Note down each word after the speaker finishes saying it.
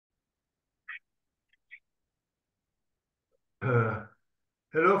Uh,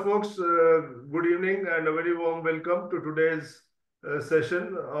 Hello, folks. Good evening and a very warm welcome to today's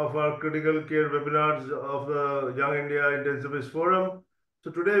session of our critical care webinars of the Young India Intensivist Forum.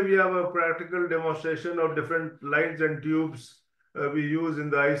 So today we have a practical demonstration of different lines and tubes we use in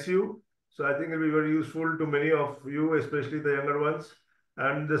the ICU. So I think it will be very useful to many of you, especially the younger ones.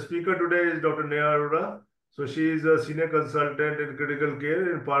 And the speaker today is Dr. Neha Arora. So she is a senior consultant in critical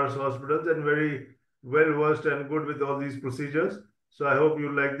care in Paras Hospitals and very well versed and good with all these procedures. So I hope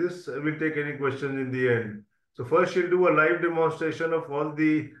you like this. We'll take any questions in the end. So first she'll do a live demonstration of all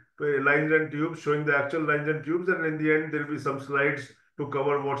the lines and tubes, showing the actual lines and tubes, and in the end there'll be some slides to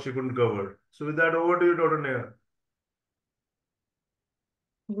cover what she couldn't cover. So with that, over to you, Dr. Neha.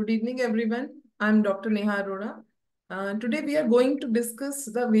 Good evening, everyone. I'm Dr. Neha Arora. Today, we are going to discuss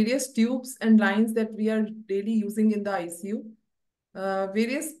the various tubes and lines that we are daily using in the ICU.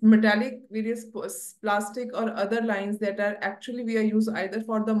 Various metallic, various plastic or other lines that are actually we are used either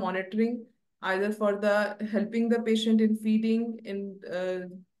for the monitoring, either for the helping the patient in feeding,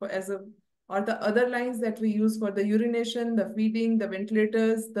 as a or the other lines that we use for the urination, the feeding, the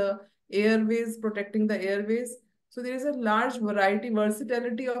ventilators, the airways, protecting the airways. So there is a large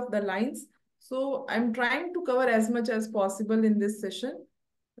versatility of the lines. So I'm trying to cover as much as possible in this session,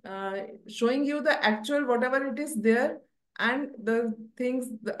 uh, showing you the actual whatever it is there, and the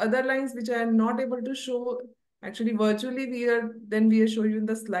other lines which I am not able to show actually virtually, we are show you in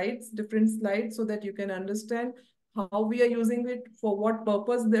the slides, different slides, so that you can understand how we are using it, for what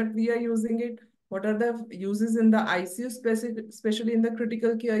purpose that we are using it, what are the uses in the ICU, especially in the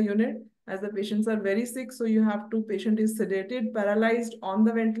critical care unit, as the patients are very sick. So you have to, patient is sedated, paralyzed on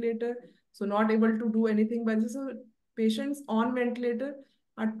the ventilator, so not able to do anything. But this is patients on ventilator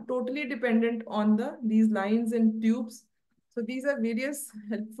are totally dependent on these lines and tubes. So these are various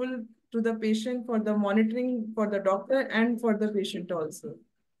helpful to the patient for the monitoring, for the doctor and for the patient also.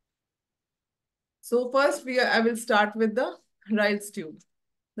 So first I will start with the Riles tube.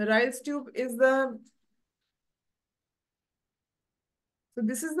 The Riles tube is so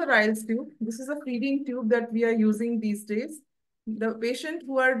this is the Riles tube. This is a feeding tube that we are using these days. The patient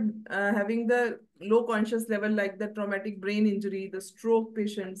who are having the low conscious level, like the traumatic brain injury, the stroke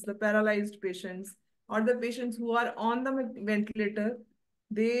patients, the paralyzed patients, or the patients who are on the ventilator,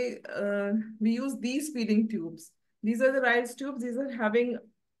 we use these feeding tubes. These are the Riles tubes. These are having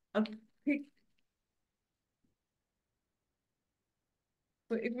a thick.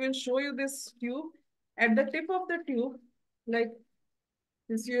 So it will show you this tube. At the tip of the tube, like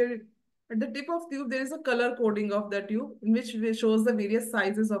this here, at the tip of tube, there is a color coding of the tube in which shows the various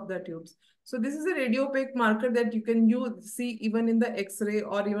sizes of the tubes. So this is a radio opaque marker that you can see even in the X-ray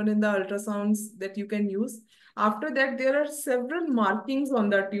or even in the ultrasounds that you can use. After that, there are several markings on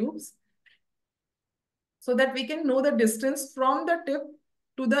the tubes so that we can know the distance from the tip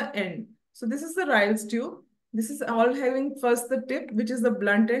to the end. So this is the Riles tube. This is all having first the tip, which is the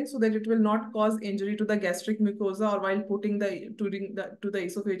blunt end, so that it will not cause injury to the gastric mucosa or while putting to the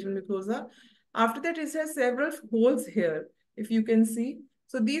esophageal mucosa. After that, it has several holes here, if you can see.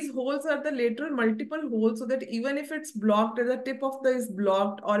 So these holes are the lateral multiple holes, so that even if it's blocked, the tip of the is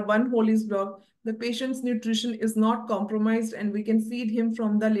blocked or one hole is blocked, the patient's nutrition is not compromised and we can feed him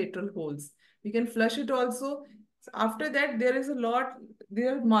from the lateral holes. We can flush it also. After that, there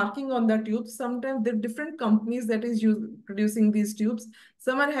are marking on the tubes. Sometimes there are different companies that is producing these tubes.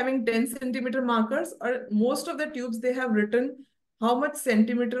 Some are having 10 centimeter markers, or most of the tubes, they have written how much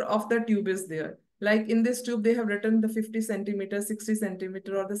centimeter of the tube is there. Like in this tube, they have written the 50 centimeter, 60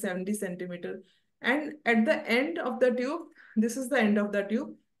 centimeter, or the 70 centimeter. And at the end of the tube, this is the end of the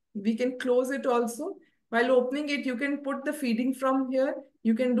tube. We can close it also. While opening it, you can put the feeding from here.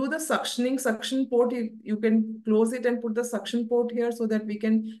 You can do the suction port. You can close it and put the suction port here so that we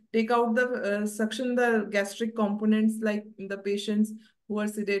can take out suction the gastric components, like the patients who are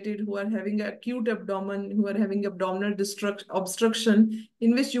sedated, who are having acute abdomen, who are having abdominal obstruction,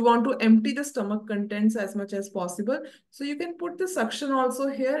 in which you want to empty the stomach contents as much as possible. So you can put the suction also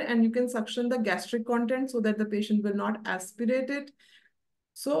here and you can suction the gastric content so that the patient will not aspirate it.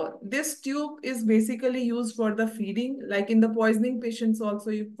 So this tube is basically used for the feeding, like in the poisoning patients also,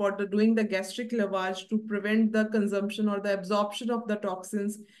 for doing the gastric lavage to prevent the consumption or the absorption of the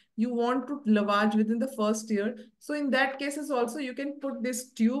toxins. You want to lavage within the first year. So in that cases also, you can put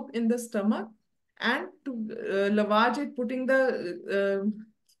this tube in the stomach and to lavage it, putting the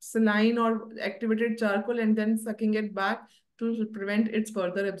saline or activated charcoal and then sucking it back to prevent its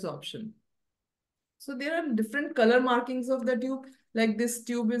further absorption. So there are different color markings of the tube. Like this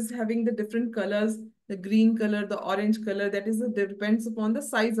tube is having the different colors, the green color, the orange color. That depends upon the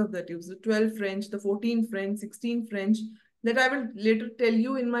size of the tubes. The 12 French, the 14 French, 16 French. that I will later tell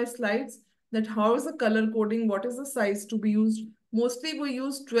you in my slides, that how is the color coding, what is the size to be used. Mostly we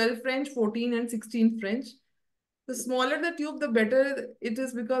use 12 French, 14 and 16 French. The smaller the tube, the better it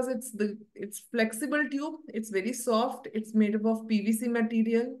is, because it's flexible tube. It's very soft. It's made up of PVC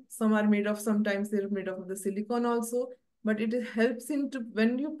material. Some are made of, sometimes they're made of the silicone also. But it helps into,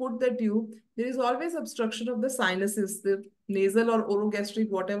 when you put the tube, there is always obstruction of the sinuses, the nasal or orogastric,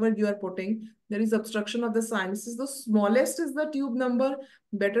 whatever you are putting. There is obstruction of the sinuses. The smallest is the tube number,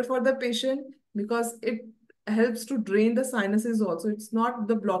 better for the patient, because it helps to drain the sinuses also. It's not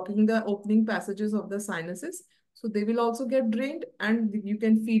the blocking the opening passages of the sinuses, so they will also get drained, and you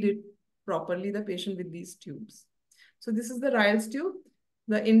can feed it properly, the patient, with these tubes. So this is the Ryle's tube.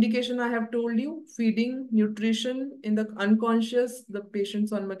 The indication I have told you: feeding, nutrition in the unconscious, the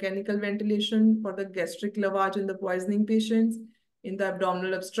patients on mechanical ventilation, for the gastric lavage in the poisoning patients, in the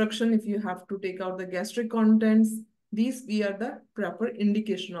abdominal obstruction, if you have to take out the gastric contents. These we are the proper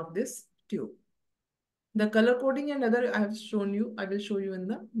indication of this tube. The color coding and other I have shown you, I will show you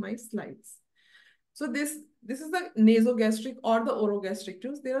in my slides. So this is the nasogastric or the orogastric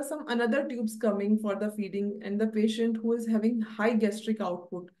tubes. There are some another tubes coming for the feeding, and the patient who is having high gastric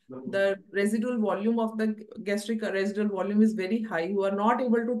output, the residual volume of the gastric residual volume is very high, who are not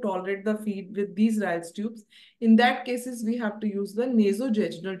able to tolerate the feed with these Ryle's tubes. In that cases, we have to use the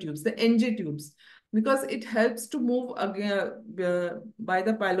nasojejunal tubes, the NJ tubes, because it helps to move again by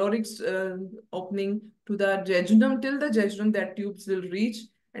the pyloric opening to the jejunum, till the jejunum that tubes will reach,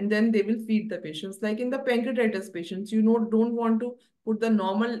 and then they will feed the patients. Like in the pancreatitis patients, you know, don't want to put the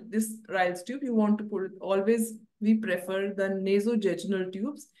normal this Ryle's tube. You want to put, always we prefer the nasojejunal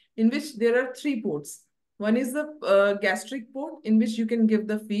tubes, in which there are three ports. One is the gastric port, in which you can give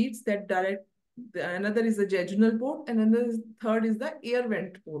the feeds that direct. Another is the jejunal port, and another third is the air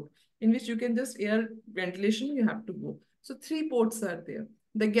vent port, in which you can just air ventilation you have to go. So three ports are there.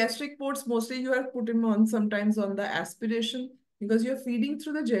 The gastric ports, mostly you are putting on sometimes on the aspiration, because you're feeding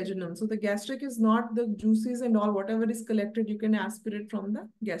through the jejunum. So the gastric is not the juices and all, whatever is collected, you can aspirate from the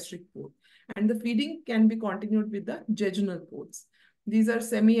gastric port. And the feeding can be continued with the jejunal ports. These are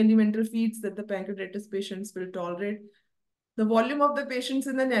semi-elemental feeds that the pancreatitis patients will tolerate. The volume of the patients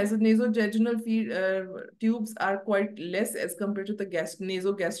in the nasojejunal feed tubes are quite less as compared to the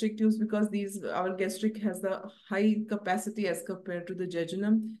nasogastric tubes, because these, our gastric has the high capacity as compared to the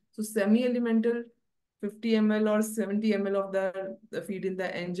jejunum. So semi-elemental 50 ml or 70 ml of the feed in the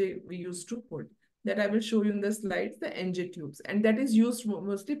NJ we used to put. That I will show you in the slides, the NJ tubes. And that is used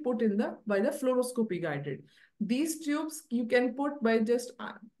mostly put in the by the fluoroscopy guided. These tubes you can put by just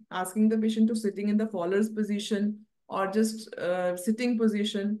asking the patient to sitting in the Fowler's position, or just sitting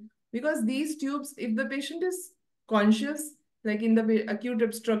position, because these tubes, if the patient is conscious, like in the acute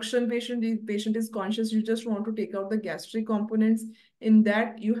obstruction patient, the patient is conscious, you just want to take out the gastric components, in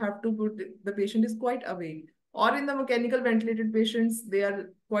that you have to put, the patient is quite awake. Or in the mechanical ventilated patients, they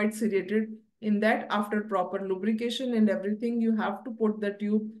are quite sedated. In that, after proper lubrication and everything, you have to put the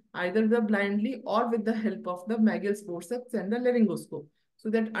tube either the blindly or with the help of the Magel's forceps and the laryngoscope,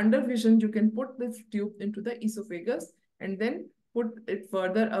 so that under vision you can put this tube into the esophagus and then put it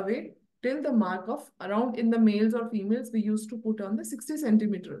further away till the mark of around, in the males or females we used to put on the 60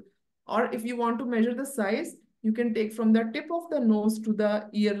 centimeter. Or if you want to measure the size, you can take from the tip of the nose to the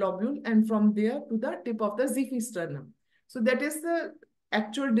ear lobule, and from there to the tip of the xiphi So that is the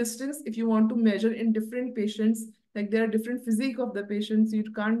actual distance. If you want to measure in different patients, like there are different physique of the patients, you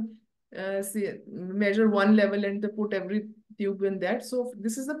can't measure one level and put every tube in that. So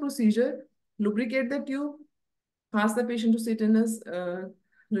this is the procedure. Lubricate the tube, ask the patient to sit in a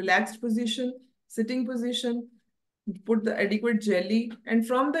relaxed position, sitting position, put the adequate jelly, and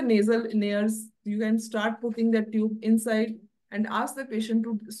from the nasal nares, you can start putting the tube inside and ask the patient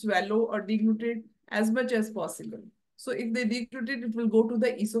to swallow or deglutitate as much as possible. So if they deglutitate, it will go to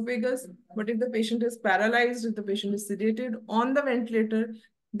the esophagus. But if the patient is paralyzed, if the patient is sedated on the ventilator,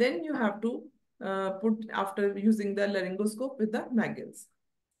 then you have to put after using the laryngoscope with the Magel's.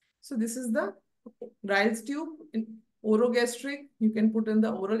 So this is the Ryle's tube. In orogastric, you can put in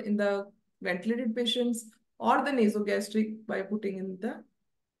the oral in the ventilated patients, or the nasogastric by putting in the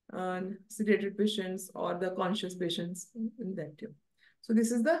sedated patients or the conscious patients in that tube. So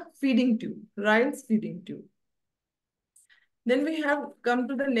this is the feeding tube, Ryle's feeding tube. Then we have come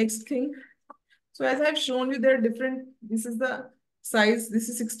to the next thing. So as I've shown you, there are different, this is the size, this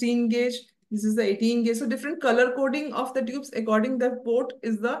is 16 gauge, this is the 18 gauge. So different color coding of the tubes according the port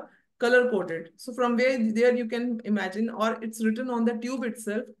is the color coded. So from where there you can imagine, or it's written on the tube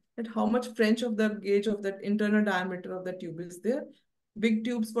itself, that how much French of the gauge of that internal diameter of the tube is there. Big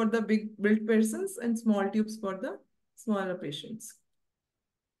tubes for the big built persons and small tubes for the smaller patients.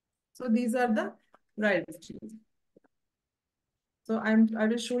 So these are the Ryle's tube. So I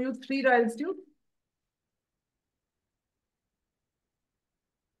will show you three Ryle's tube.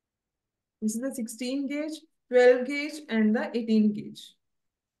 This is the 16 gauge, 12 gauge, and the 18 gauge.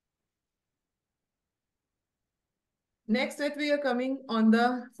 Next, that we are coming on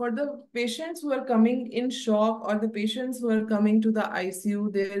for the patients who are coming in shock or the patients who are coming to the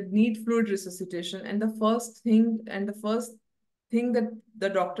ICU, they need fluid resuscitation. And the first thing that the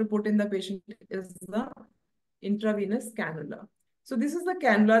doctor put in the patient is the intravenous cannula. So this is the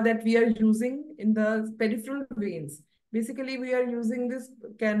cannula that we are using in the peripheral veins. Basically, we are using this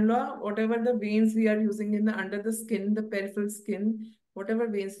cannula, whatever the veins we are using in the under the skin, the peripheral skin, whatever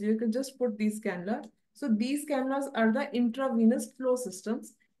veins, you can just put these cannula. So these cannulas are the intravenous flow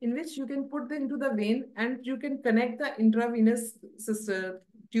systems in which you can put them into the vein and you can connect the intravenous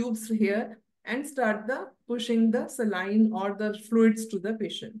tubes here and start the pushing the saline or the fluids to the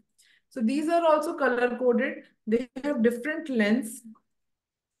patient. So these are also color coded. They have different lengths.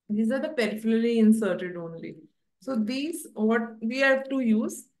 These are the peripherally inserted only. So these, what we have to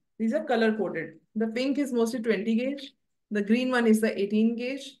use, these are color coded. The pink is mostly 20 gauge. The green one is the 18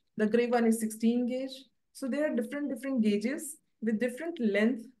 gauge. The gray one is 16 gauge. So there are different gauges with different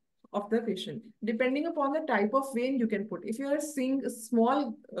length of the patient. Depending upon the type of vein you can put. If you are seeing a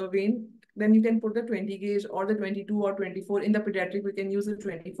small vein, then you can put the 20 gauge or the 22 or 24. In the pediatric, we can use a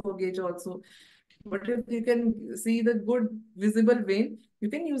 24 gauge also. But if you can see the good visible vein, you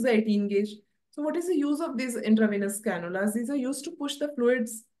can use the 18 gauge. So what is the use of these intravenous cannulas? These are used to push the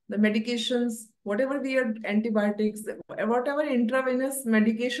fluids, the medications, whatever we are antibiotics, whatever intravenous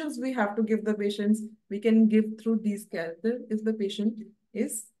medications we have to give the patients, we can give through these catheters if the patient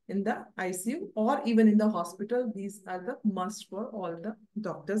is in the ICU or even in the hospital. These are the must for all the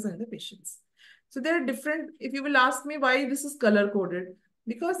doctors and the patients. So there are different, if you will ask me why this is color coded,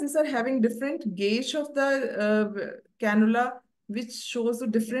 because these are having different gauge of the cannula, which shows the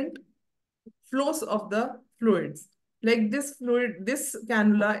different flows of the fluids. Like this fluid, this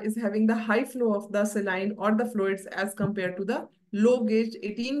cannula is having the high flow of the saline or the fluids as compared to the low gauge.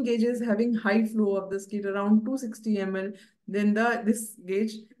 18 gauge is having high flow of the skid around 260 ml. Then this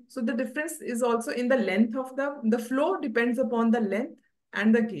gauge. So the difference is also in the length of the flow depends upon the length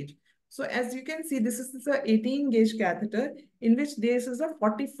and the gauge. So as you can see, this is the 18 gauge catheter in which this is a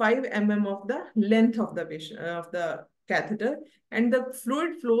 45 of the length of the patient, of the catheter, and the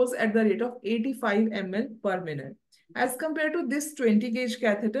fluid flows at the rate of 85 ml per minute. As compared to this 20 gauge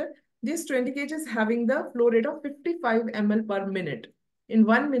catheter, this 20 gauge is having the flow rate of 55 ml per minute. In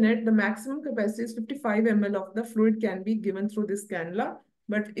 1 minute, the maximum capacity is 55 ml of the fluid can be given through this cannula.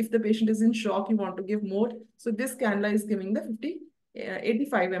 But if the patient is in shock, you want to give more. So this cannula is giving the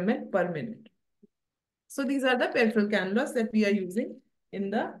 85 ml per minute. So these are the peripheral cannulas that we are using in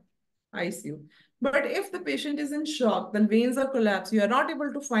the ICU. But if the patient is in shock, the veins are collapsed, you are not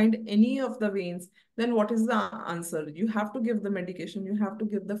able to find any of the veins, then what is the answer? You have to give the medication, you have to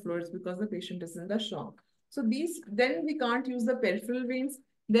give the fluids because the patient is in the shock. So then we can't use the peripheral veins.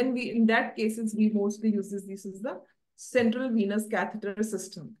 Then in that cases, we mostly use this is the central venous catheter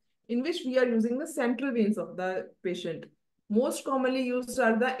system, in which we are using the central veins of the patient. Most commonly used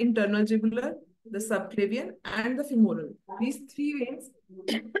are the internal jugular, the subclavian, and the femoral. These three veins,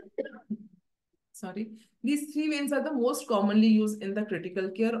 sorry, these three veins are the most commonly used in the critical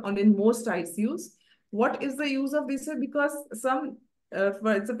care or in most ICUs. What is the use of this? Because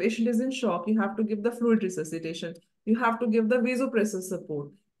if the patient is in shock, you have to give the fluid resuscitation. You have to give the vasopressor support.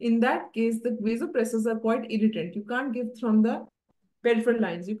 In that case, the vasopressors are quite irritant. You can't give from the peripheral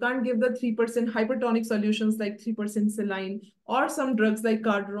lines. You can't give the 3% hypertonic solutions like 3% saline or some drugs like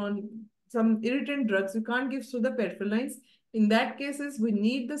Cardaron, some irritant drugs. You can't give through the peripheral lines. In that cases, we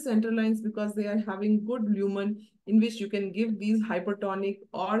need the central lines because they are having good lumen in which you can give these hypertonic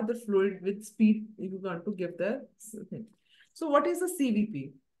or the fluid with speed you want to give the thing. So what is a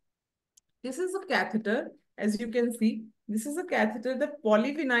CVP? This is a catheter, as you can see. This is a catheter, the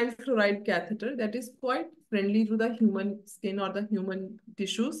polyvinyl chloride catheter that is quite friendly to the human skin or the human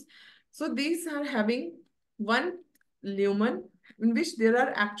tissues. So these are having one lumen in which there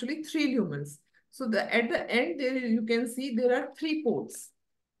are actually three lumens. So at the end, there you can see there are three ports.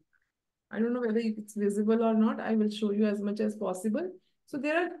 I don't know whether it's visible or not. I will show you as much as possible. So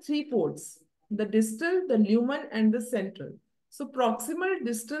there are three ports, the distal, the lumen, and the central. So proximal,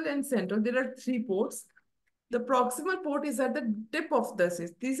 distal, and central, there are three ports. The proximal port is at the tip of the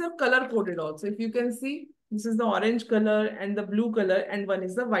cyst. These are color coded also. If you can see, this is the orange color and the blue color, and one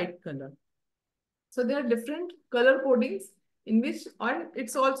is the white color. So there are different color codings in which, and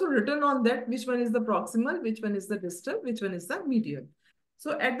it's also written on that which one is the proximal, which one is the distal, which one is the medial.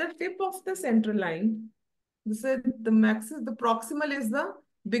 So at the tip of the central line, this is the max, the proximal is the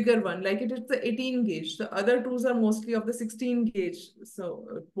bigger one, like it is the 18 gauge. The other twos are mostly of the 16 gauge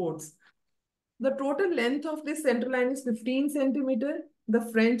ports. The total length of this central line is 15 centimeter. The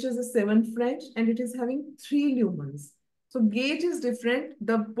French is a 7 French and it is having 3 lumens. So gauge is different.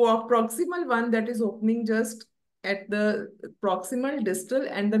 The proximal one that is opening just at the proximal, distal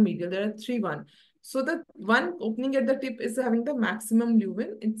and the medial. There are 3 1. So the one opening at the tip is having the maximum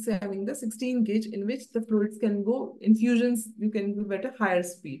lumen. It's having the 16 gauge in which the fluids can go, infusions you can do at a higher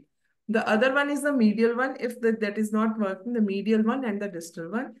speed. The other one is the medial one. If that is not working, the medial one and the distal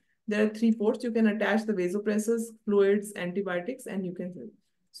one, there are 3 ports. You can attach the vasopressors, fluids, antibiotics, and you can.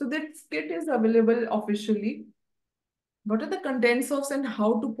 So that kit is available officially. What are the contents of and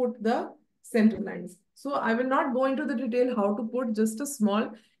how to put the central lines? So I will not go into the detail how to put, just a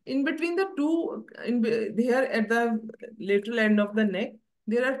small in between the two, here at the lateral end of the neck.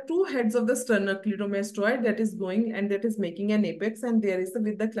 There are 2 heads of the sternocleidomastoid that is going and that is making an apex, and there is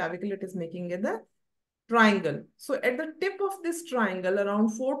with the clavicle it is making the triangle. So at the tip of this triangle, around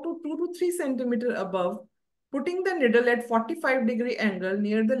 4 to 2 to 3 centimeter above, putting the needle at 45-degree angle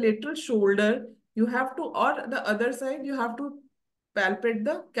near the lateral shoulder, you have to, or the other side, you have to palpate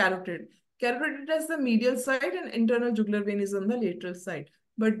the carotid. Carotid is the medial side and internal jugular vein is on the lateral side.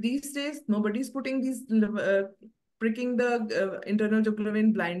 But these days, nobody's putting these, pricking the internal jugular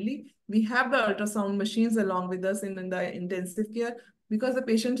vein blindly. We have the ultrasound machines along with us in the intensive care. Because the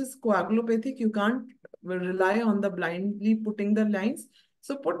patient is coagulopathic, you can't rely on the blindly putting the lines.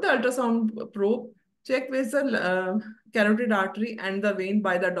 So put the ultrasound probe, check with the carotid artery and the vein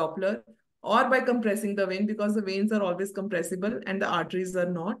by the Doppler or by compressing the vein, because the veins are always compressible and the arteries are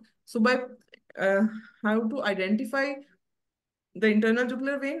not. So by uh, how to identify the internal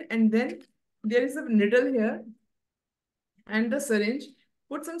jugular vein, and then there is a needle here and the syringe.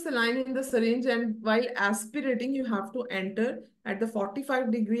 Put some saline in the syringe, and while aspirating, you have to enter at the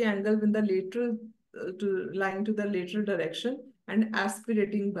 45-degree angle with the lateral line to the lateral direction and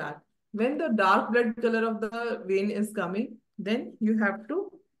aspirating back. When the dark blood color of the vein is coming, then you have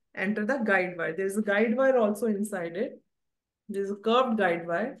to enter the guide wire. There is a guide wire also inside it. There is a curved guide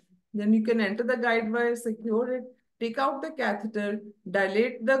wire. Then you can enter the guide wire, secure it, take out the catheter,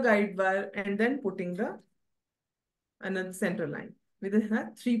 dilate the guide wire, and then putting the another center line with it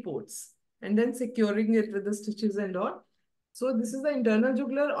 3 ports, and then securing it with the stitches and all. So this is the internal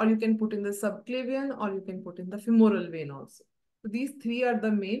jugular, or you can put in the subclavian, or you can put in the femoral vein also. So these 3 are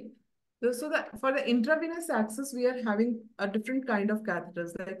the main. So that for the intravenous access, we are having a different kind of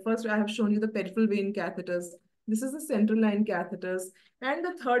catheters. Like first, I have shown you the peripheral vein catheters. This is the central line catheters. And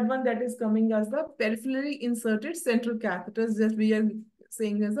the third one that is coming as the peripherally inserted central catheters that we are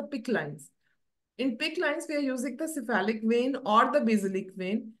saying as the PICC lines. In PICC lines, we are using the cephalic vein or the basilic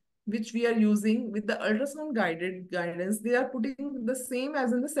vein, which we are using with the ultrasound guided guidance. They are putting the same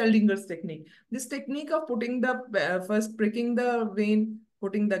as in the Seldinger's technique. This technique of putting the first pricking the vein,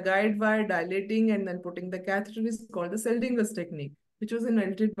 putting the guide wire, dilating, and then putting the catheter is called the Seldinger's technique, which was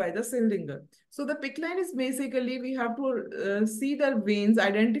invented by the Seldinger. So the PICC line is basically, we have to see the veins,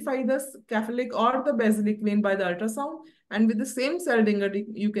 identify the cephalic or the basilic vein by the ultrasound, and with the same Seldinger,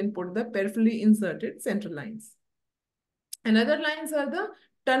 you can put the peripherally inserted central lines. Another lines are the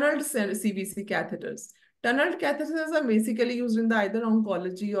tunneled CVC catheters. Tunneled catheters are basically used in the either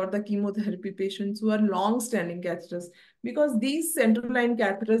oncology or the chemotherapy patients who are long-standing catheters, because these central line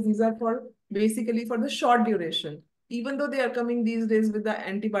catheters, these are for basically for the short duration. Even though they are coming these days with the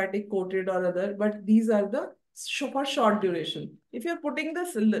antibiotic coated or other, but these are the for short duration. If you're putting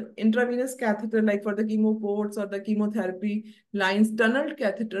the intravenous catheter, like for the chemoports or the chemotherapy lines, tunneled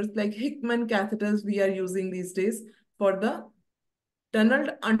catheters like Hickman catheters we are using these days for the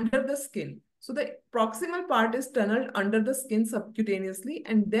tunneled under the skin. So the proximal part is tunneled under the skin subcutaneously,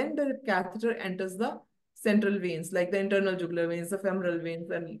 and then the catheter enters the central veins, like the internal jugular veins, the femoral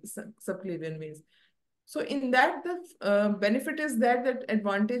veins, and subclavian veins. So in that, the benefit is that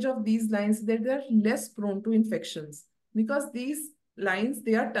advantage of these lines that they're less prone to infections, because these lines,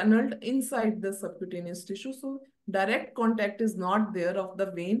 they are tunneled inside the subcutaneous tissue. So direct contact is not there of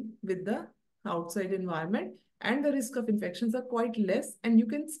the vein with the outside environment, and the risk of infections are quite less. And you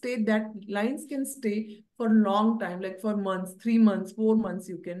can stay, that lines can stay for a long time, like for months, 3 months, 4 months,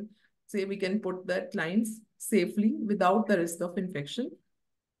 you can say we can put that lines safely without the risk of infection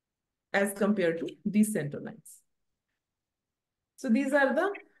as compared to these central lines. So these are the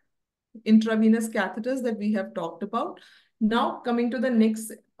intravenous catheters that we have talked about. Now coming to the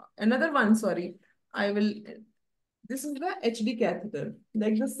next, another one, sorry, I will, This is the HD catheter.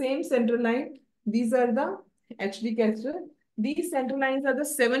 Like the same central line, these are the HD catheter. These central lines are the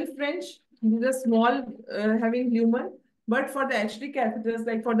 7 French. These are small, having lumen. But for the HD catheters,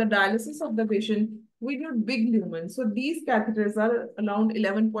 like for the dialysis of the patient, we do big lumen. So these catheters are around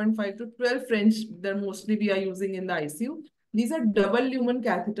 11.5 to 12 French that mostly we are using in the ICU. These are double lumen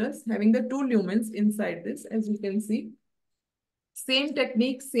catheters having the 2 lumens inside this, as you can see. Same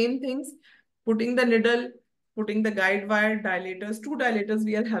technique, same things, putting the needle, putting the guide wire, dilators, 2 dilators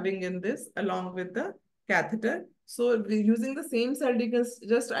we are having in this along with the catheter. So we're using the same surgicals,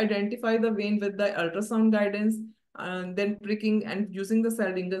 just identify the vein with the ultrasound guidance, and then pricking and using the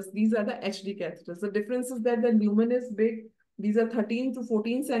surgicals. These are the HD catheters. The difference is that the lumen is big. These are 13 to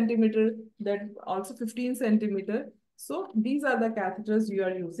 14 centimeter, that also 15 centimeter. So these are the catheters you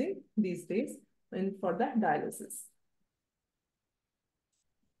are using these days and for the dialysis.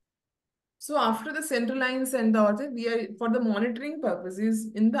 So after the central lines and the other, we are for the monitoring purposes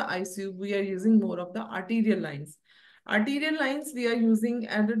in the ICU, we are using more of the arterial lines. Arterial lines we are using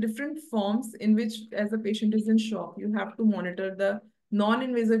under different forms in which, as the patient is in shock, you have to monitor the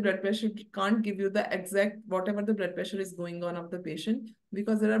non-invasive blood pressure. It can't give you the exact whatever the blood pressure is going on of the patient,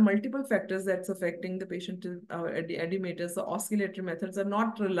 because there are multiple factors that's affecting the patient. Edimeters, the oscillatory methods are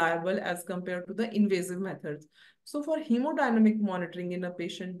not reliable as compared to the invasive methods. So for hemodynamic monitoring in a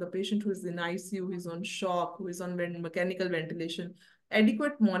patient, the patient who is in ICU, who is on shock, who is on mechanical ventilation,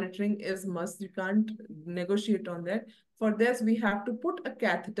 adequate monitoring is must. You can't negotiate on that. For this, we have to put a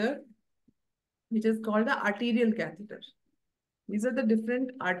catheter, which is called the arterial catheter. These are the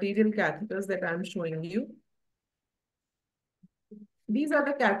different arterial catheters that I'm showing you. These are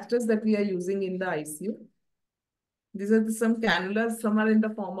the catheters that we are using in the ICU. These are some cannulas. Some are in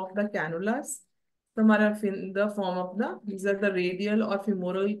the form of the cannulas. Some are in the form of these are the radial or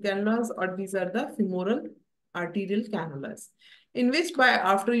femoral cannulas, or these are the femoral arterial cannulas. In which by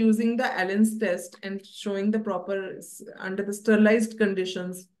after using the Allen's test and showing the proper, under the sterilized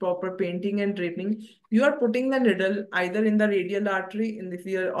conditions, proper painting and draping, you are putting the needle either in the radial artery, in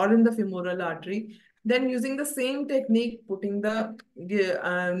the or in the femoral artery. Then using the same technique, putting the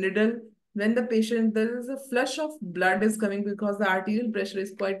needle when the patient, there is a flush of blood is coming because the arterial pressure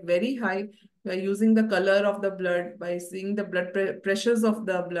is quite very high. By using the color of the blood, by seeing the blood pressures of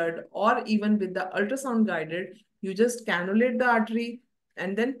the blood, or even with the ultrasound guided, you just cannulate the artery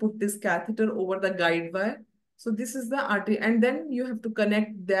and then put this catheter over the guide wire. So this is the artery, and then you have to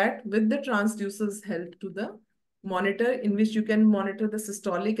connect that with the transducer's help to the monitor, in which you can monitor the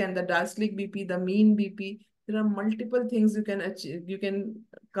systolic and the diastolic BP, the mean BP. There are multiple things you can achieve, you can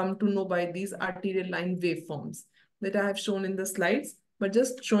come to know by these arterial line waveforms that I have shown in the slides. But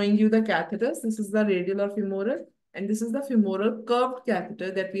just showing you the catheters, this is the radial or femoral, and this is the femoral curved catheter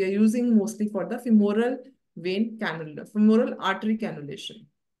that we are using mostly for the femoral vein cannula, femoral artery cannulation.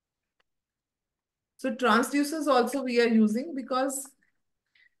 So transducers also we are using, because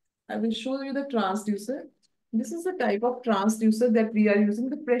I will show you the transducer. This is the type of transducer that we are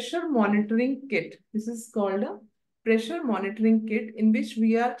using, the pressure monitoring kit. This is called a pressure monitoring kit, in which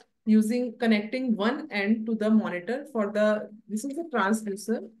we are using connecting one end to the monitor for the, this is the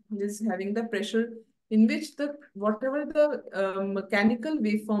transducer, this is having the pressure, in which the whatever the mechanical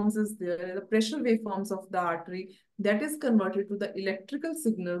waveforms is there, the pressure waveforms of the artery, that is converted to the electrical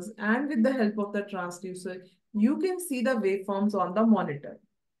signals, and with the help of the transducer, you can see the waveforms on the monitor.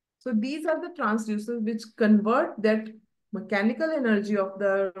 So these are the transducers which convert that mechanical energy of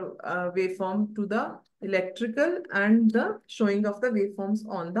the waveform to the electrical and the showing of the waveforms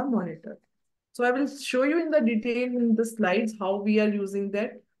on the monitor. So I will show you in the detail in the slides how we are using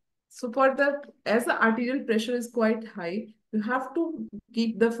that. So for the, as the arterial pressure is quite high, you have to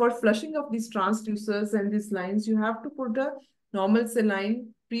keep the, for flushing of these transducers and these lines, you have to put a normal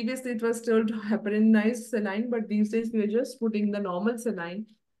saline. Previously it was still heparinized saline, but these days we are just putting the normal saline,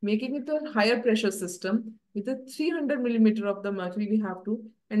 making it a higher pressure system with a 300 millimeter of the mercury we have to,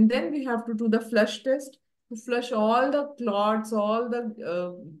 and then we have to do the flush test to flush all the clots, all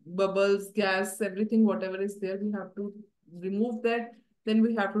the bubbles, gas, everything, whatever is there, we have to remove that. Then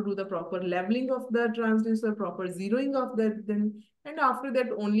we have to do the proper leveling of the transducer, proper zeroing of that. Then, and after that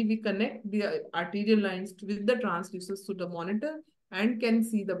only we connect the arterial lines with the transducers to the monitor, and can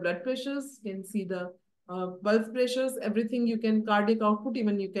see the blood pressures, can see the pulse pressures, everything you can, cardiac output,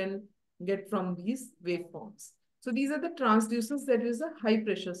 even you can get from these waveforms. So these are the transducers, that is a high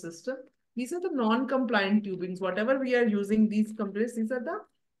pressure system. These are the non-compliant tubings. Whatever we are using, these compressed, these are the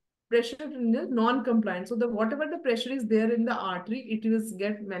pressure in the non-compliant. So the whatever the pressure is there in the artery, it will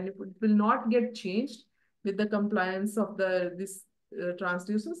get manipulated, will not get changed with the compliance of the this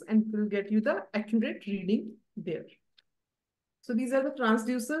transducers, and will get you the accurate reading there. So these are the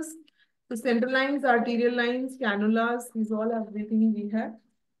transducers. The central lines, arterial lines, cannulas, these all everything we have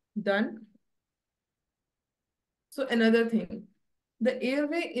done. So another thing, the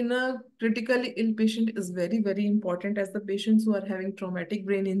airway in a critically ill patient is very, very important, as the patients who are having traumatic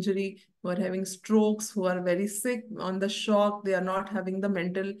brain injury, who are having strokes, who are very sick on the shock, they are not having the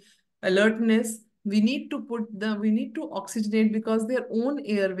mental alertness. We need to oxygenate, because their own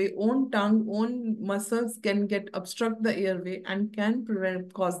airway, own tongue, own muscles can get obstruct the airway and can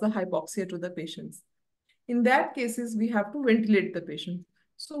cause the hypoxia to the patients. In that cases, we have to ventilate the patient.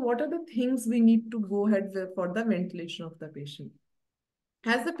 So what are the things we need to go ahead with for the ventilation of the patient?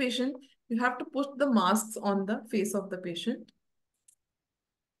 As the patient, you have to put the masks on the face of the patient.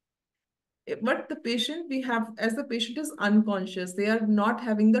 But the patient, we have, as the patient is unconscious, they are not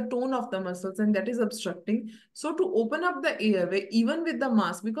having the tone of the muscles, and that is obstructing. So to open up the airway, even with the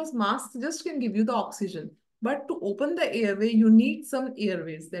mask, because masks just can give you the oxygen, but to open the airway, you need some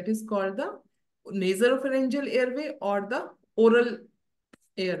airways. That is called the nasopharyngeal airway or the oral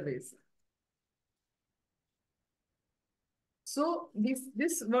airways. So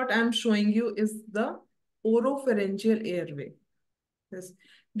this what I'm showing you is the oropharyngeal airway. Yes.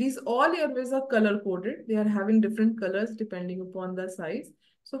 These all airways are color coded. They are having different colors depending upon the size.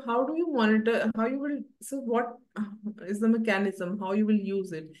 So how do you monitor, how you will, so what is the mechanism, how you will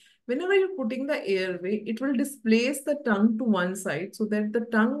use it? Whenever you're putting the airway, it will displace the tongue to one side so that the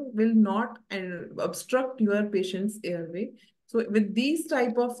tongue will not obstruct your patient's airway. So with these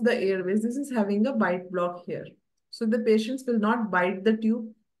type of the airways, this is having a bite block here. So the patients will not bite the tube.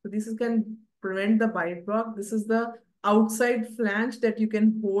 So this is, can prevent the bite block. This is the outside flange that you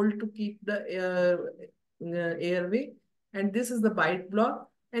can hold to keep the airway. And this is the bite block.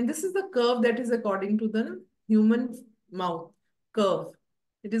 And this is the curve that is according to the human mouth curve.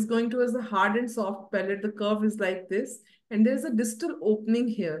 It is going towards the hard and soft palate. The curve is like this. And there's a distal opening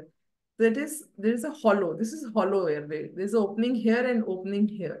here. That is, there is a hollow. This is hollow airway. There's an opening here and opening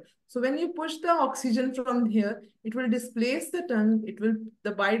here. So when you push the oxygen from here, it will displace the tongue. It will,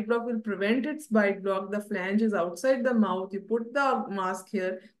 the bite block will prevent its bite block. The flange is outside the mouth. You put the mask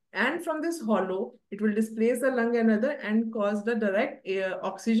here, and from this hollow, it will displace the lung another and cause the direct air,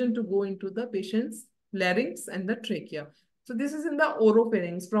 oxygen to go into the patient's larynx and the trachea. So this is in the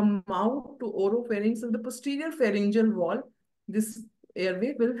oropharynx, from mouth to oropharynx, and the posterior pharyngeal wall. This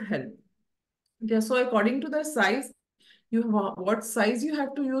airway will help. Yeah, so according to the size, you what size you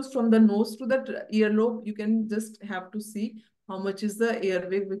have to use from the nose to the earlobe, you can just have to see how much is the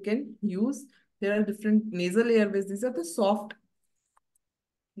airway we can use. There are different nasal airways. These are the soft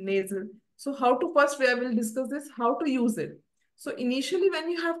nasal. So how to, first I will discuss this, how to use it. So initially when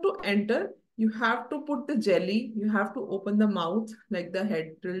you have to enter, you have to put the jelly, you have to open the mouth like the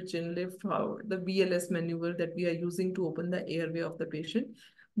head tilt, chin lift, how the BLS maneuver that we are using to open the airway of the patient.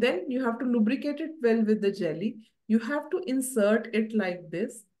 Then you have to lubricate it well with the jelly. You have to insert it like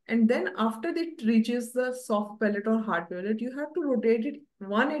this. And then after it reaches the soft palate or hard palate, you have to rotate it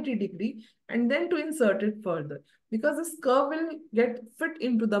 180-degree and then to insert it further, because this curve will get fit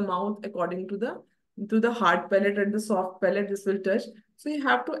into the mouth according to the hard palate and the soft palate. This will touch. So you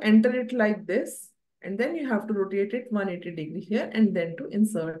have to enter it like this, and then you have to rotate it 180-degree here and then to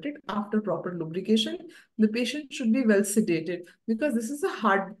insert it. After proper lubrication, the patient should be well sedated, because this is a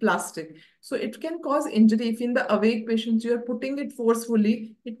hard plastic. So it can cause injury. If in the awake patients you are putting it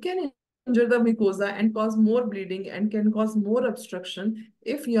forcefully, it can injure the mucosa and cause more bleeding and can cause more obstruction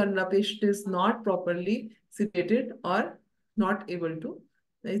if your patient is not properly sedated or not able to,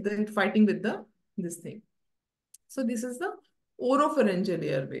 like they're fighting with the this thing. So this is the oropharyngeal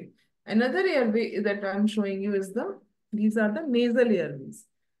airway. Another airway that I'm showing you is the, these are the nasal airways.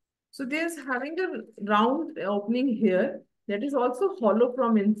 So there's having a round opening here that is also hollow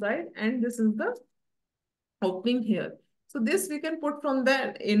from inside, and this is the opening here. So this we can put from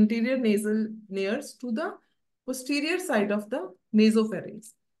the interior nasal layers to the posterior side of the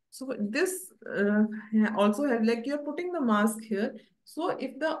nasopharynx. So this also have, like you're putting the mask here. So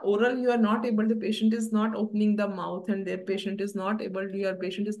if the oral you are not able, the patient is not opening the mouth and their patient is not able to, your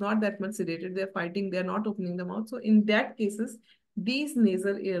patient is not that much sedated, they're fighting, they're not opening the mouth. So in that cases, these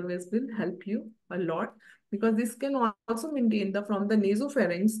nasal airways will help you a lot, because this can also maintain the from the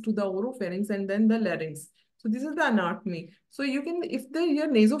nasopharynx to the oropharynx and then the larynx. So this is the anatomy. So you can, if the your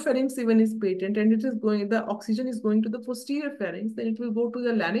nasopharynx even is patent and it is going, the oxygen is going to the posterior pharynx, then it will go to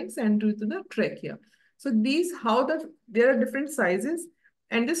the larynx and to the trachea. So these, how the, there are different sizes.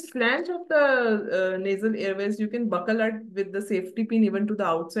 And this flange of the nasal airways, you can buckle it with the safety pin even to the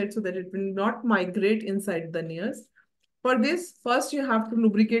outside so that it will not migrate inside the ears. For this, first you have to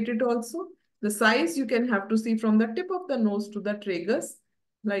lubricate it also. The size you can have to see from the tip of the nose to the tragus.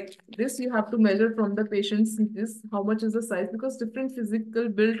 Like this, you have to measure from the patient's this, how much is the size, because different physical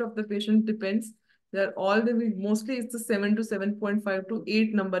build of the patient depends. They're all the mostly it's the 7 to 7.5 to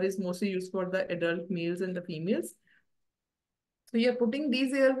 8 number is mostly used for the adult males and the females. So you're putting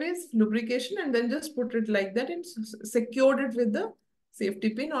these airways, lubrication, and then just put it like that and secured it with the safety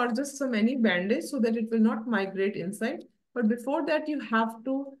pin or just some any bandage so that it will not migrate inside. But before that, you have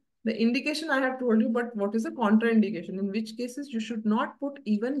to, the indication I have told you, but what is the contraindication? In which cases you should not put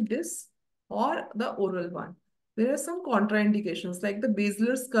even this or the oral one. There are some contraindications like the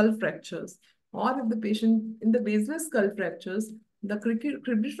basilar skull fractures, or if the patient in the basilar skull fractures, the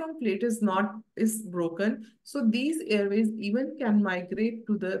cribriform plate is broken, so these airways even can migrate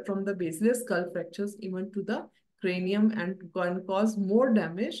to the from the basilar skull fractures even to the cranium and can cause more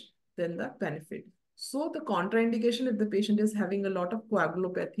damage than the benefit. So the contraindication if the patient is having a lot of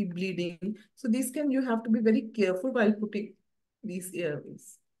coagulopathy, bleeding, so these can you have to be very careful while putting these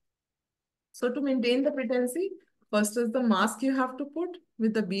airways. So to maintain the patency, first is the mask you have to put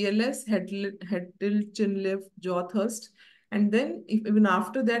with the BLS, head tilt, chin lift, jaw thrust. And then if, even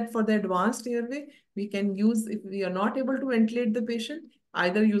after that, for the advanced airway, we can use, if we are not able to ventilate the patient,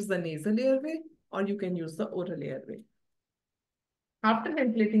 either use the nasal airway or you can use the oral airway. After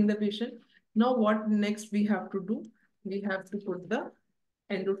ventilating the patient, now what next we have to do? We have to put the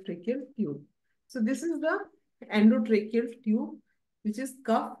endotracheal tube. So this is the endotracheal tube, which is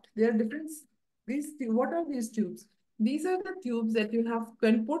cuffed. There are different, what are these tubes? These are the tubes that you have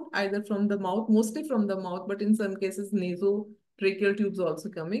can put either from the mouth, mostly from the mouth, but in some cases nasotracheal tubes also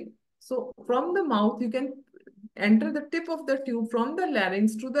coming. So from the mouth, you can enter the tip of the tube from the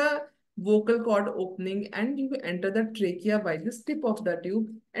larynx to the vocal cord opening and you enter the trachea by this tip of the tube,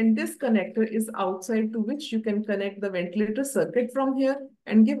 and this connector is outside to which you can connect the ventilator circuit from here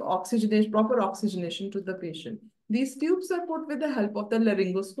and give oxygenation, proper oxygenation to the patient. These tubes are put with the help of the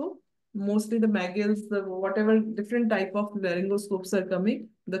laryngoscope. Mostly the Magills, the whatever different type of laryngoscopes are coming,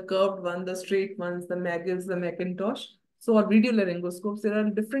 the curved one, the straight ones, the Magills, the Macintosh. So or video laryngoscopes, there are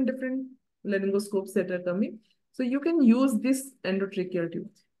different laryngoscopes that are coming. So you can use this endotracheal tube.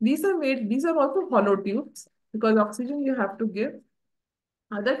 These are also hollow tubes because oxygen you have to give.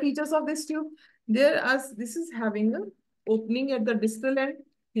 Other features of this tube, this is having a opening at the distal end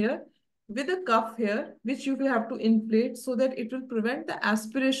here with a cuff here, which you will have to inflate so that it will prevent the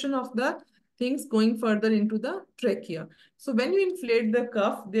aspiration of the things going further into the trachea. So when you inflate the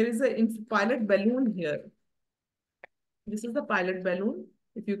cuff, there is a pilot balloon here. This is the pilot balloon,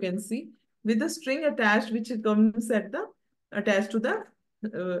 if you can see, with a string attached, which comes at the attached to the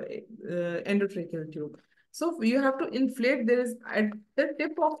endotracheal tube. So you have to inflate. There is at the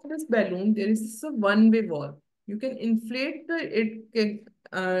tip of this balloon, there is a one-way valve. You can inflate it can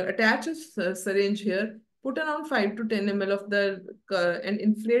attach a syringe here, put around 5 to 10 ml of the and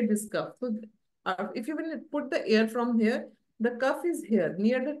inflate this cuff. So if you will put the air from here, the cuff is here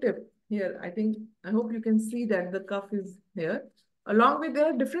near the tip. Here, I hope you can see that the cuff is here. Along with there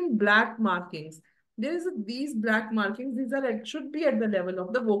are different black markings. These black markings, should be at the level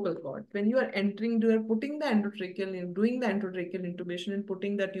of the vocal cord. When you are entering, you are putting the endotracheal in, doing the endotracheal intubation and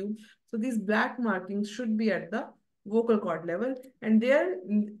putting the tube. So these black markings should be at the vocal cord level. And there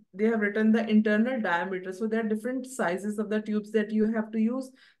they have written the internal diameter. So there are different sizes of the tubes that you have to use.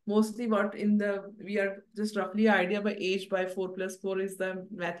 Mostly we are just roughly idea by age by 4+4 is the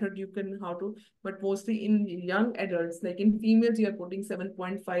method you can how to, but mostly in young adults, like in females, you are putting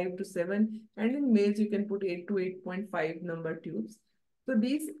 7.5 to 7, and in males, you can put 8 to 8.5 number tubes. So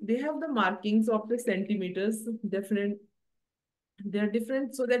they have the markings of the centimeters, they're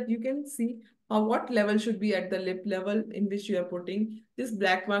different so that you can see what level should be at the lip level in which you are putting. This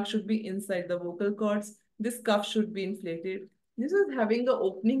black mark should be inside the vocal cords. This cuff should be inflated. This is having an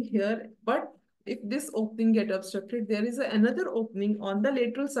opening here, but if this opening get obstructed, there is another opening on the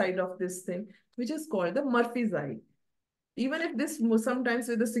lateral side of this thing, which is called the Murphy's eye. Even if this sometimes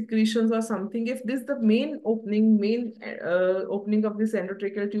with the secretions or something, if this the main opening of this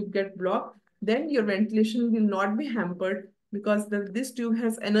endotracheal tube get blocked, then your ventilation will not be hampered because this tube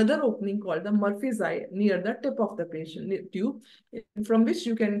has another opening called the Murphy's eye near the tip of the patient tube, from which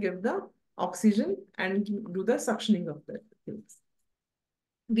you can give the oxygen and do the suctioning of the things.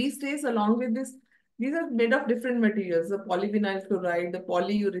 These days, along with this, these are made of different materials, the polyvinyl chloride, the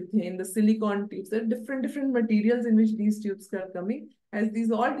polyurethane, the silicone tubes. There are different materials in which these tubes are coming. As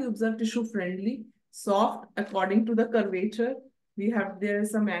these all tubes are tissue friendly, soft according to the curvature. There are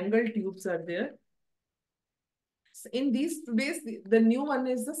some angled tubes are there. In these today's, the new one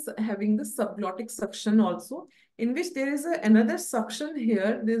is having the subglottic suction also, in which there is another suction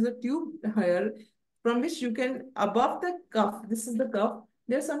here. There is a tube here from which you can, above the cuff, this is the cuff,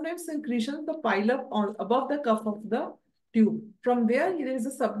 there's sometimes secretions the pile up on above the cuff of the tube. From there is a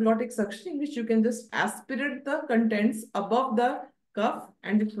subglottic suction in which you can just aspirate the contents above the cuff,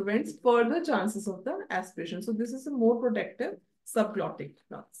 and it prevents further chances of the aspiration. So this is a more protective subglottic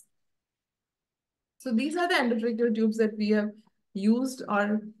mask. So these are the endotracheal tubes that we have used,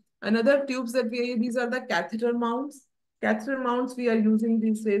 or another tubes that we these are the catheter mounts. Catheter mounts we are using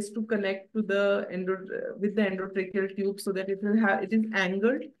these days to connect to the with the endotracheal tube, so that it will have, it is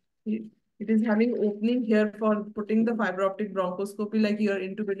angled. It is having opening here for putting the fiber optic bronchoscopy, like your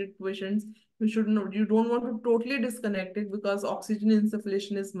intubated patients. You don't want to totally disconnect it because oxygen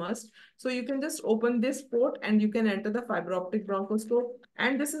insufflation is must. So you can just open this port and you can enter the fiber optic bronchoscope.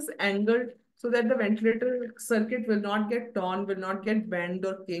 And this is angled so that the ventilator circuit will not get torn, will not get bent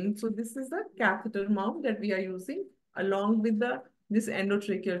or kinked. So this is the catheter mount that we are using along with this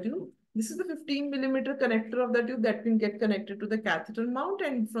endotracheal tube. This is the 15 millimeter connector of the tube that can get connected to the catheter mount,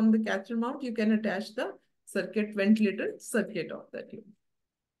 and from the catheter mount you can attach the ventilator circuit of the tube.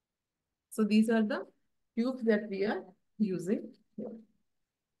 So these are the tubes that we are using here.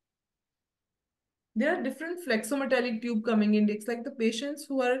 There are different flexometallic tube coming in. It's like the patients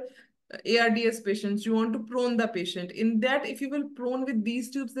who are ARDS patients, you want to prone the patient. In that, if you will prone with these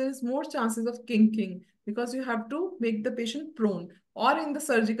tubes, there is more chances of kinking because you have to make the patient prone. Or in the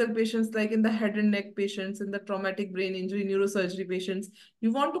surgical patients, like in the head and neck patients, in the traumatic brain injury, neurosurgery patients,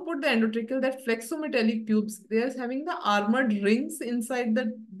 you want to put the endotracheal, that flexometallic tubes, they are having the armored rings inside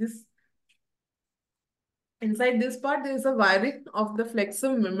this. Inside this part, there is a wiring of the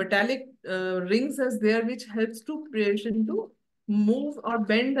flexum metallic rings as there, which helps to patient to move or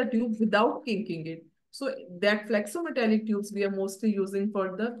bend the tube without kinking it. So that flexometallic tubes we are mostly using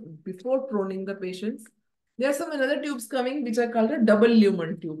for the before proning the patients. There are some another tubes coming which are called the double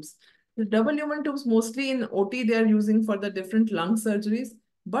lumen tubes. The double lumen tubes mostly in OT they are using for the different lung surgeries.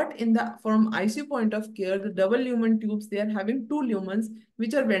 But in the from ICU point of care, the double lumen tubes, they are having two lumens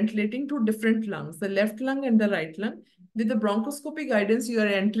which are ventilating to different lungs, the left lung and the right lung. With the bronchoscopy guidance, you are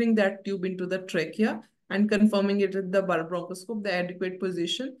entering that tube into the trachea and confirming it with the bronchoscope, the adequate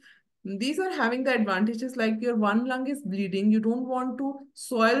position. These are having the advantages like your one lung is bleeding, you don't want to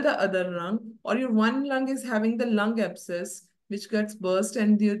soil the other lung, or your one lung is having the lung abscess which gets burst,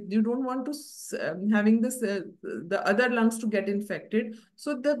 and you don't want to having this the other lungs to get infected.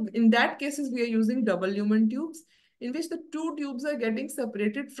 So in that cases we are using double lumen tubes, in which the two tubes are getting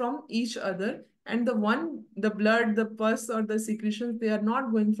separated from each other, and the blood, the pus or the secretions, they are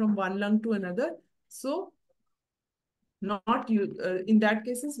not going from one lung to another. So not you in that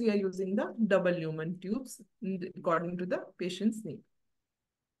cases we are using the double lumen tubes according to the patient's need.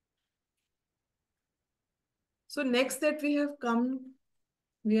 So next that we have come,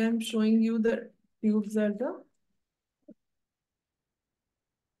 we am showing you the tubes are the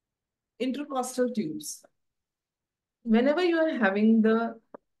intercostal tubes. Whenever you are having the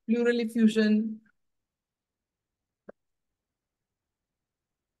pleural effusion,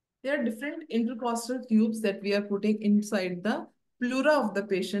 there are different intercostal tubes that we are putting inside the pleura of the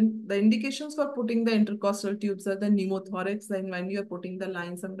patient. The indications for putting the intercostal tubes are the pneumothorax. And when you are putting the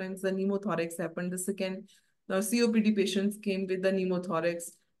line, sometimes the pneumothorax happened. The second, the COPD patients came with the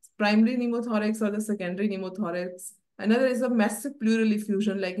pneumothorax, primary pneumothorax or the secondary pneumothorax. Another is a massive pleural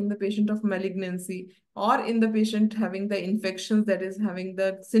effusion, like in the patient of malignancy, or in the patient having the infections, that is having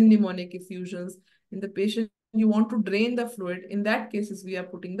the syndemonic effusions. In the patient you want to drain the fluid, in that cases we are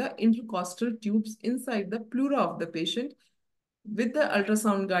putting the intercostal tubes inside the pleura of the patient with the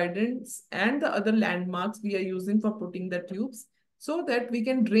ultrasound guidance and the other landmarks we are using for putting the tubes, so that we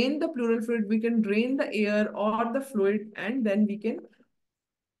can drain the pleural fluid, we can drain the air or the fluid, and then we can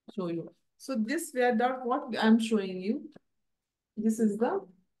show you. So this we are that what I'm showing you. This is the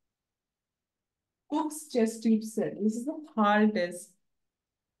Cook's chest tube set. This is the Hall test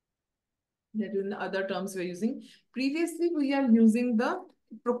that in other terms we're using. Previously, we are using the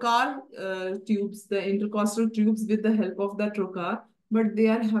trocar tubes, the intercostal tubes with the help of the trocar, but they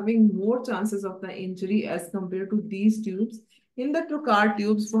are having more chances of the injury as compared to these tubes. In the trocar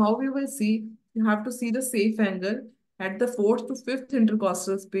tubes, how we will see, you have to see the safe angle at the fourth to fifth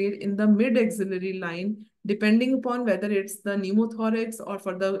intercostal space in the mid-axillary line, depending upon whether it's the pneumothorax or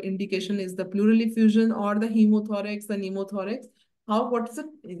for the indication is the pleural effusion or the hemothorax, the pneumothorax. What's the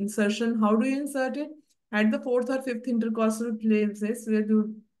insertion? How do you insert it? At the fourth or fifth intercostal places where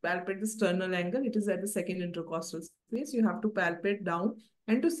you palpate the sternal angle, it is at the second intercostal space. You have to palpate down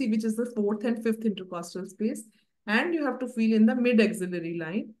and to see which is the fourth and fifth intercostal space. and you have to feel in the mid axillary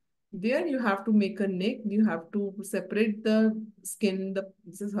line. There you have to make a neck, you have to separate the skin, the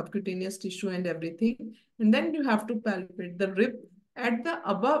this is subcutaneous tissue and everything. And then you have to palpate the rib at the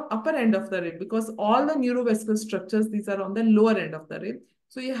above upper end of the rib, because all the neurovascular structures, these are on the lower end of the rib.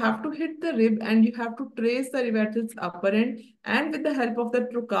 So you have to hit the rib and you have to trace the rib at its upper end. And with the help of the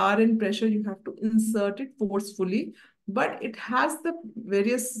trocar and pressure, you have to insert it forcefully. But it has the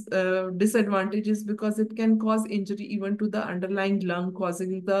various disadvantages, because it can cause injury even to the underlying lung,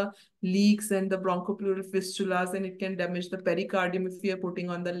 causing the leaks and the bronchopleural fistulas, and it can damage the pericardium if you are putting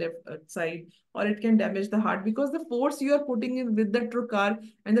on the left side, or it can damage the heart, because the force you are putting in with the trocar,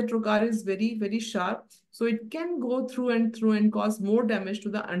 and the trocar is very, very sharp. So it can go through and cause more damage to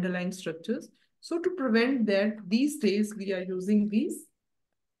the underlying structures. So to prevent that, these days we are using these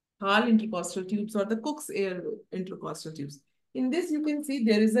Hall intercostal tubes or the Cook's air intercostal tubes. In this, you can see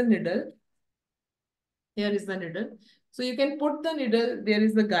there is a needle. Here is the needle. So you can put the needle, there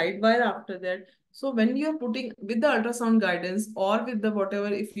is the guide wire after that. So when you are putting with the ultrasound guidance, or with the whatever,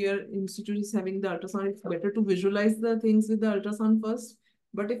 if your institute is having the ultrasound, it's better to visualize the things with the ultrasound first.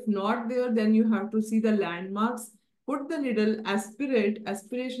 But if not there, then you have to see the landmarks. Put the needle, aspirate,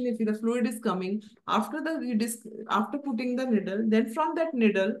 aspiration if the fluid is coming. After after putting the needle, then from that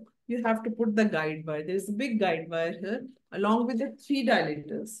needle, you have to put the guide wire. There is a big guide wire here, along with the 3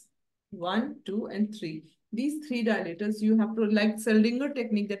 dilators. One, two, and three. These 3 dilators, you have to, like Seldinger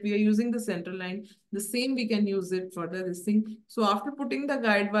technique that we are using the central line, the same we can use it for this thing. So after putting the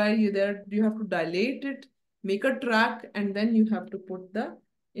guide wire, you have to dilate it, make a track, and then you have to put the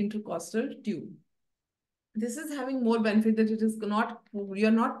intercostal tube. This is having more benefit that it is not, you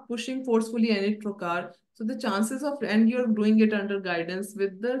are not pushing forcefully any trocar. So the chances of, and you're doing it under guidance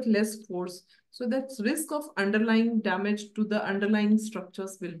with the less force. So that risk of underlying damage to the underlying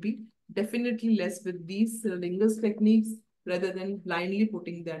structures will be definitely less with these Lingus techniques, rather than blindly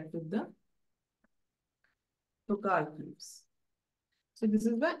putting that with the trocar tubes. So this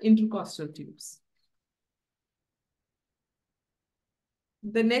is the intercostal tubes.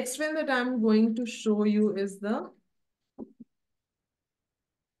 The next one that I'm going to show you is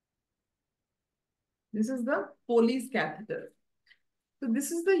this is the Foley's catheter. So this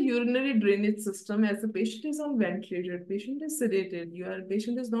is the urinary drainage system. As the patient is on ventilator, patient is sedated, your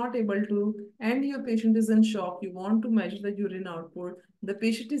patient is not able to, and your patient is in shock. You want to measure the urine output. The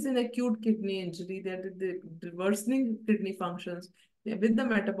patient is in acute kidney injury, that the worsening kidney functions with the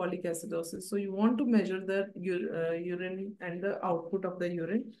metabolic acidosis. So you want to measure the urine and the output of the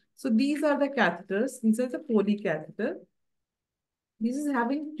urine. So these are the catheters. These are the Foley catheter. This is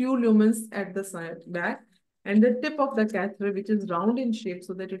having two lumens at the side back, and the tip of the catheter, which is round in shape,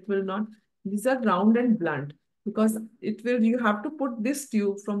 so that it will not, these are round and blunt, because it will, you have to put this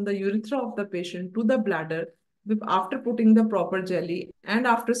tube from the urethra of the patient to the bladder after putting the proper jelly and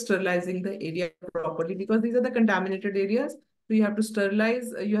after sterilizing the area properly, because these are the contaminated areas. So you have to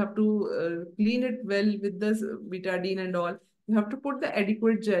sterilize, you have to clean it well with this betadine and all. You have to put the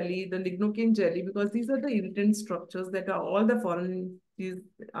adequate jelly, the lignocaine jelly, because these are the irritant structures that are all the foreign, these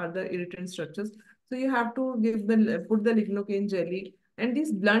are the irritant structures. So you have to put the lignocaine jelly, and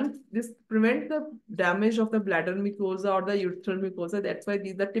these blunt, this prevent the damage of the bladder mucosa or the urethral mucosa. That's why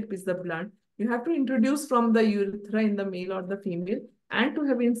the tip is the blunt. You have to introduce from the urethra in the male or the female, and to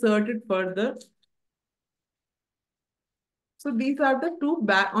have inserted further. So these are the two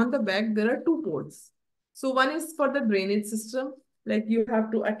back, on the back, there are two ports. So one is for the drainage system, like you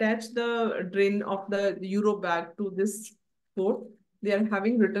have to attach the drain of the Euro bag to this port. They are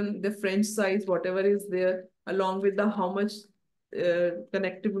having written the French size, whatever is there, along with the how much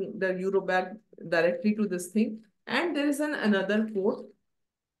connecting the Euro bag directly to this thing. And there is another port.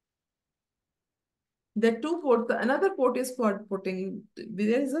 The two ports, the another port is for putting,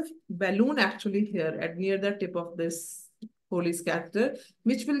 there is a balloon actually here at near the tip of this Foley's catheter,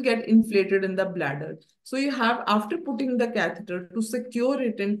 which will get inflated in the bladder. So you have, after putting the catheter, to secure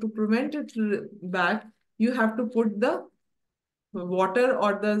it and to prevent it back, you have to put the water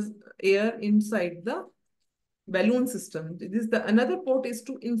or the air inside the balloon system. This the another port is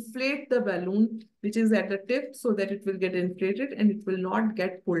to inflate the balloon, which is at the tip, so that it will get inflated and it will not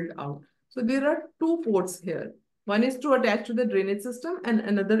get pulled out. So there are two ports here. One is to attach to the drainage system, and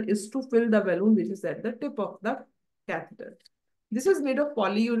another is to fill the balloon, which is at the tip of the catheter. This is made of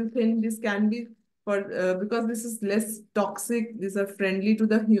polyurethane. This can be for because this is less toxic. These are friendly to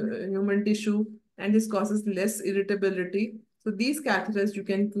the human tissue, and this causes less irritability. So these catheters you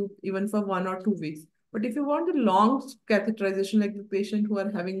can keep even for 1 or 2 weeks. But if you want a long catheterization, like the patient who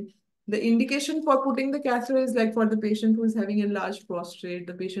are having, the indication for putting the catheter is like for the patient who is having a large prostate,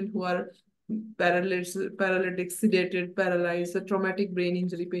 the patient who are paralytic, sedated, paralyzed, the traumatic brain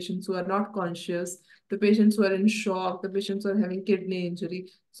injury patients who are not conscious, the patients who are in shock, the patients who are having kidney injury.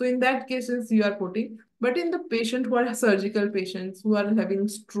 So in that cases you are putting, but in the patient who are surgical patients who are having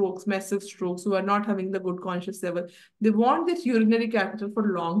strokes, massive strokes, who are not having the good conscious level, they want this urinary catheter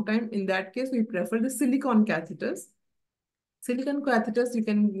for long time. In that case, we prefer the silicone catheters. Silicone catheters, you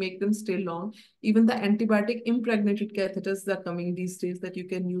can make them stay long. Even the antibiotic impregnated catheters are coming these days that you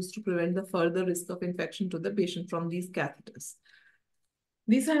can use to prevent the further risk of infection to the patient from these catheters.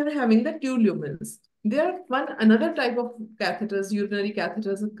 These are having the two lumens. There are another type of catheters, urinary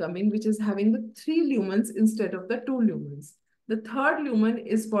catheters are coming, which is having the 3 lumens instead of the 2 lumens. The third lumen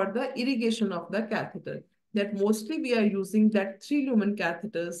is for the irrigation of the catheter. That mostly we are using that 3 lumen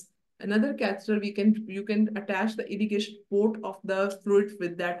catheters. Another catheter you can attach the irrigation port of the fluid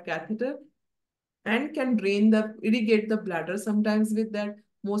with that catheter and can irrigate the bladder sometimes with that.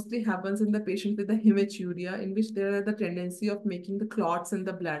 Mostly happens in the patient with the hematuria, in which there are the tendency of making the clots in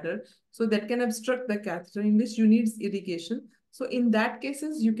the bladder. So that can obstruct the catheter, in which you need irrigation. So in that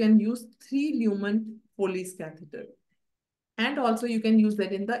cases, you can use 3 lumen Foley's catheter. And also you can use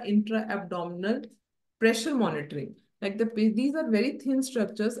that in the intra-abdominal pressure monitoring. Like these are very thin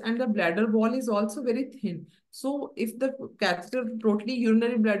structures and the bladder wall is also very thin. So if the catheter totally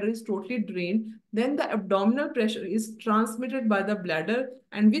urinary bladder is totally drained, then the abdominal pressure is transmitted by the bladder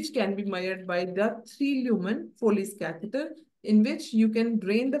and which can be measured by the 3 lumen Foley's catheter, in which you can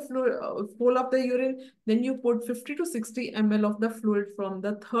drain the whole of the urine. Then you put 50 to 60 ml of the fluid from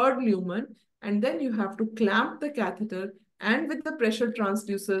the third lumen, and then you have to clamp the catheter, and with the pressure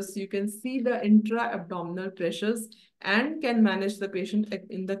transducers, you can see the intra-abdominal pressures and can manage the patient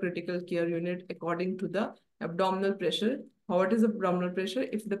in the critical care unit according to the abdominal pressure. What is abdominal pressure?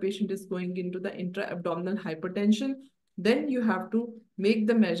 If the patient is going into the intra-abdominal hypertension, then you have to make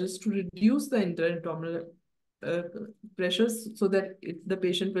the measures to reduce the intra-abdominal uh, pressures so that the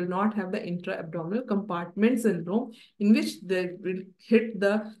patient will not have the intra-abdominal compartment syndrome, in which they will hit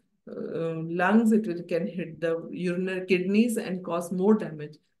the lungs, can hit the urinary kidneys and cause more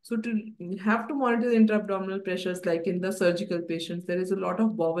damage. So you have to monitor the intra-abdominal pressures, like in the surgical patients, there is a lot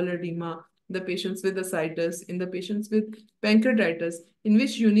of bowel edema, the patients with ascites, in the patients with pancreatitis, in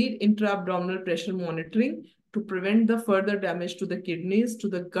which you need intra-abdominal pressure monitoring to prevent the further damage to the kidneys, to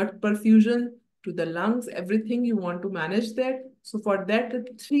the gut perfusion, to the lungs, everything you want to manage that. So for that, the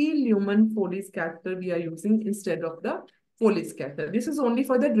 3 lumen Foley's catheter we are using instead of the Foley's catheter. This is only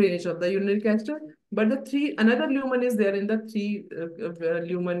for the drainage of the urinary catheter, but another lumen is there in the 3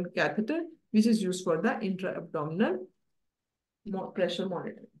 lumen catheter, which is used for the intra-abdominal pressure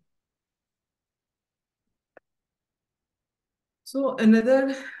monitoring. So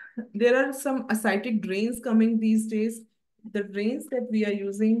there are some ascitic drains coming these days. The drains that we are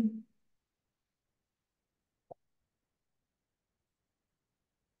using.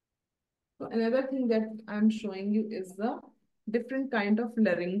 So another thing that I'm showing you is the different kind of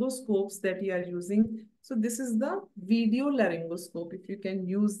laryngoscopes that you are using. So this is the video laryngoscope. If you can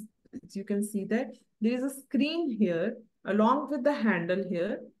use, you can see that there is a screen here along with the handle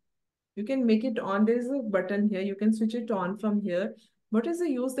here. You can make it on. There is a button here. You can switch it on from here. What is the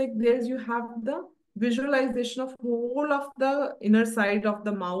use? Like there's you have the visualization of whole of the inner side of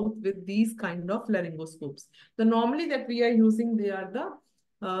the mouth with these kind of laryngoscopes. The normally that we are using, they are the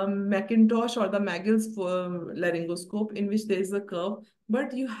Macintosh or the Magill's laryngoscope, in which there is a curve,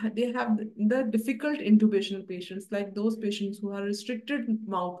 but they have the difficult intubation patients, like those patients who are restricted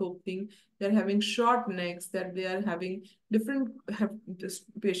mouth opening, they're having short necks, that they are having different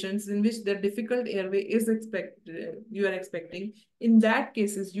patients in which the difficult airway is you are expecting. In that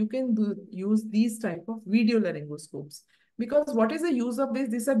cases, you can use these type of video laryngoscopes. Because what is the use of this?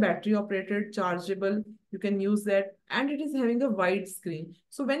 These are battery operated, chargeable. You can use that, and it is having a wide screen.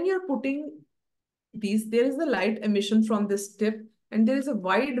 So when you're putting these, there is a light emission from this tip, and there is a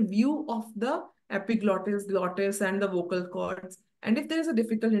wide view of the epiglottis, glottis, and the vocal cords. And if there is a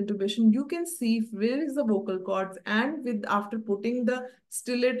difficult intubation, you can see where is the vocal cords, and with after putting the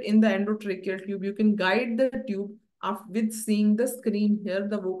stillet in the endotracheal tube, you can guide the tube with seeing the screen here,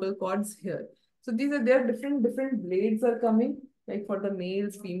 the vocal cords here. So these are there different blades are coming. Like for the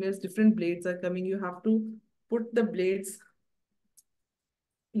males, females, different blades are coming. You have to put the blades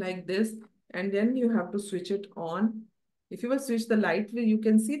like this, and then you have to switch it on. If you will switch the light, you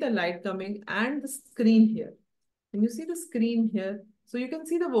can see the light coming and the screen here. And you see the screen here. So you can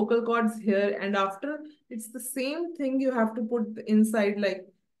see the vocal cords here, and after it's the same thing you have to put inside like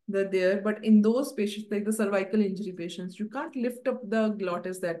there, but in those patients like the cervical injury patients, you can't lift up the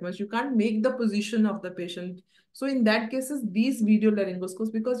glottis that much. You can't make the position of the patient So in that cases, these video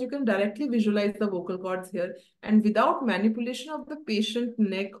laryngoscopes, because you can directly visualize the vocal cords here, and without manipulation of the patient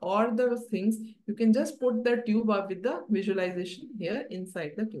neck or the things, you can just put the tube up with the visualization here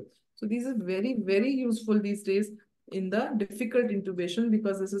inside the tube. So these are very, very useful these days in the difficult intubation,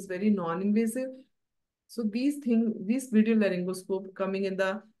 because this is very non-invasive. So these video laryngoscope coming in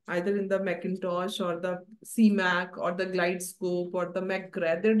the either in the Macintosh or the CMAC or the Glide scope or the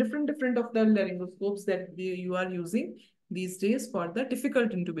McGrath. There are different of the laryngoscopes that you are using these days for the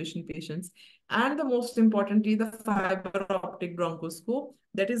difficult intubation patients. And the most importantly, the fiber optic bronchoscope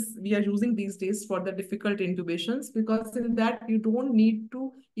that is we are using these days for the difficult intubations, because in that you don't need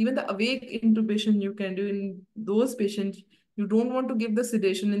to, even the awake intubation you can do in those patients. You don't want to give the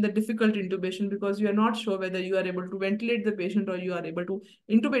sedation in the difficult intubation because you are not sure whether you are able to ventilate the patient or you are able to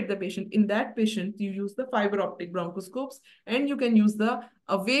intubate the patient. In that patient, you use the fiber optic bronchoscopes, and you can use the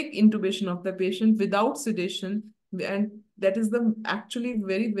awake intubation of the patient without sedation. And that is the actually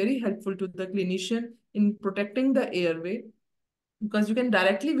very, very helpful to the clinician in protecting the airway, because you can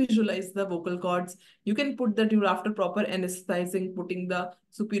directly visualize the vocal cords. You can put the tube after proper anesthetizing, putting the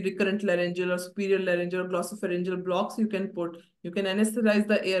superior recurrent laryngeal or superior laryngeal or glossopharyngeal blocks. You can anesthetize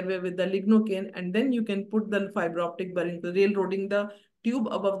the airway with the lignocaine, and then you can put the fiber optic bearing, the railroading the tube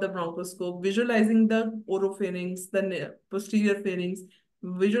above the bronchoscope, visualizing the oropharynx, the posterior pharynx,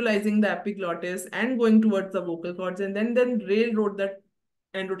 visualizing the epiglottis, and going towards the vocal cords, and then railroad that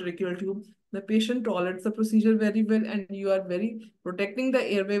endotracheal tube. The patient tolerates the procedure very well, and you are very protecting the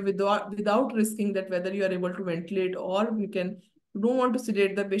airway without risking that whether you are able to ventilate, or you don't want to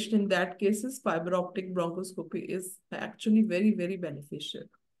sedate the patient. In that cases, fiber optic bronchoscopy is actually very, very beneficial.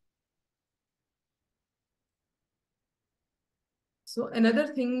 So another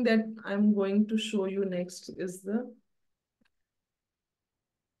thing that I'm going to show you next is the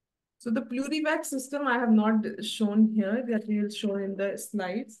pleurevac system. I have not shown here, that we will show in the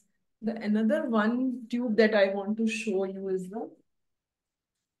slides. The another one tube that I want to show you is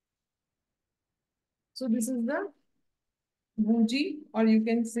this is the bougie, or you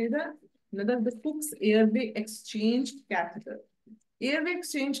can say the Fuchs airway exchange catheter. Airway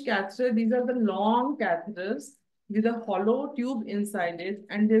exchange catheter, these are the long catheters with a hollow tube inside it,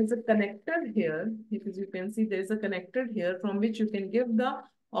 and there's a connector here. Because you can see there's a connector here from which you can give the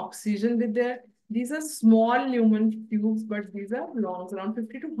oxygen with there. These are small lumen tubes, but these are long, around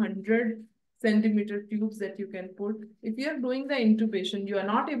 50 to 100 centimeter tubes that you can put. If you are doing the intubation, you are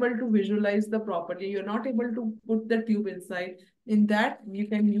not able to visualize the property, you're not able to put the tube inside. In that, you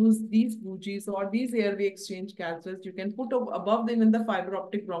can use these bougies or these airway exchange catheters. You can put above them in the fiber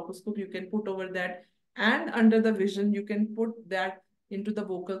optic bronchoscope, you can put over that, and under the vision, you can put that into the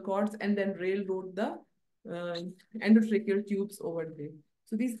vocal cords and then railroad the endotracheal tubes over there.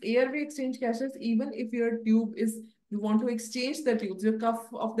 So these airway exchange catheters, even if your tube is, you want to exchange the tubes, your cuff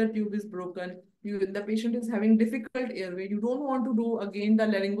of the tube is broken, the patient is having difficult airway, you don't want to do again the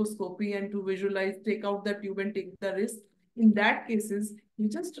laryngoscopy and to visualize, take out the tube and take the risk. In that cases, you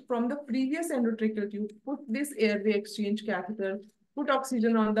just from the previous endotracheal tube, put this airway exchange catheter, put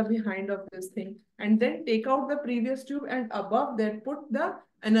oxygen on the behind of this thing, and then take out the previous tube, and above that put the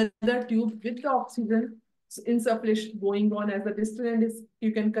another tube with the oxygen insufflation going on. As the distal end is,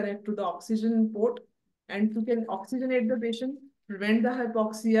 you can connect to the oxygen port, and you can oxygenate the patient, prevent the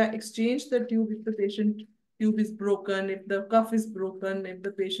hypoxia, exchange the tube if the patient tube is broken, if the cuff is broken, if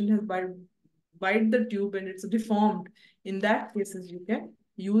the patient has bite the tube and it's deformed. In that cases, you can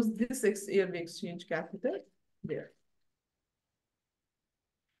use this airway exchange catheter there.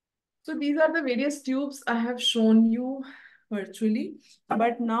 So these are the various tubes I have shown you virtually,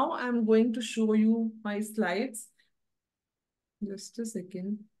 but now I'm going to show you my slides. Just a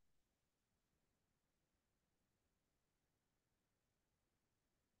second.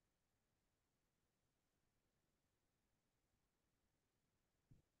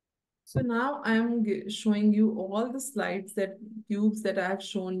 So now I am showing you all the slides, that tubes that I have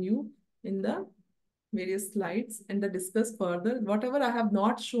shown you in the various slides, and to discuss further. Whatever I have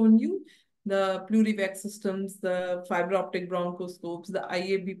not shown you, the pleurevac systems, the fiber optic bronchoscopes, the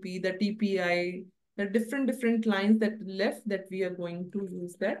IABP, the TPI, the different lines that left that we are going to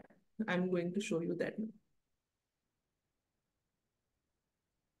use that. I'm going to show you that now.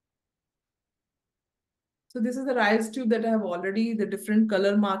 So this is the rise tube that I have already, the different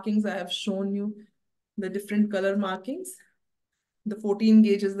color markings I have shown you, the different color markings. The 14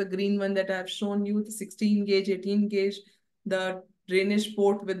 gauge is the green one that I have shown you, the 16 gauge, 18 gauge, the drainage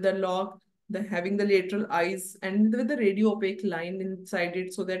port with the lock, the having the lateral eyes, and with the radio opaque line inside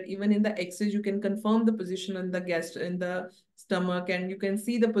it, so that even in the X-rays you can confirm the position in the stomach, and you can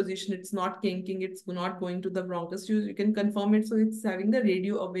see the position. It's not kinking, it's not going to the bronchus. You can confirm it. So it's having the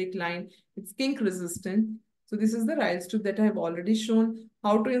radio awake line. It's kink resistant. So this is the Riles tube that I have already shown.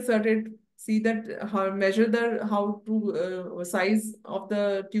 How to insert it, see that, how measure the how to size of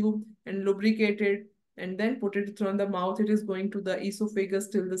the tube and lubricate it, and then put it through the mouth. It is going to the esophagus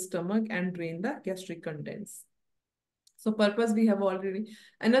till the stomach and drain the gastric contents. So purpose we have already.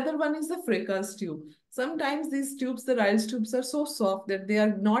 Another one is the fracas tube. Sometimes these tubes, the Riles tubes, are so soft that they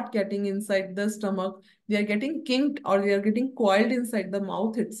are not getting inside the stomach. They are getting kinked or they are getting coiled inside the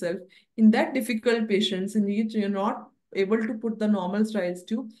mouth itself. In that difficult patients in which you're not able to put the normal Riles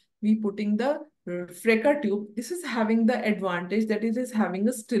tube, we putting the Frecker tube. This is having the advantage that it is having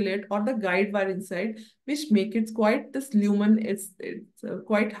a stellate or the guide wire inside, which make it quite this lumen. It's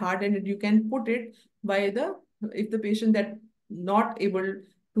quite hard, and you can put it by the, if the patient that not able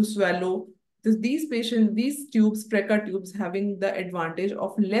to swallow, these tubes, Frecker tubes, having the advantage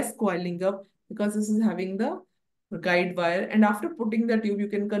of less coiling up because this is having the guide wire. And after putting the tube, you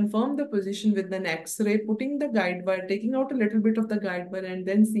can confirm the position with an X-ray, putting the guide wire, taking out a little bit of the guide wire, and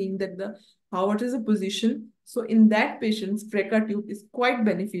then seeing that the how it is a position. So in that patient's Frecker tube is quite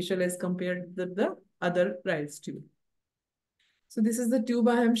beneficial as compared with the other Riles tube. So this is the tube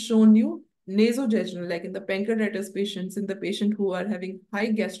I have shown you. Nasojejunal, like in the pancreatitis patients, in the patient who are having high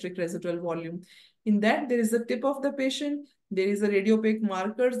gastric residual volume. In that, there is the tip of the patient, there is a radiopaque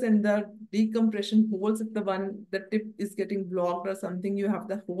markers and the decompression holes. If the tip is getting blocked or something, you have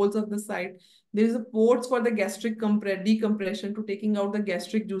the holes of the side. There is a ports for the gastric decompression to taking out the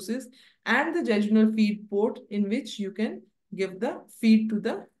gastric juices, and the jejunal feed port in which you can give the feed to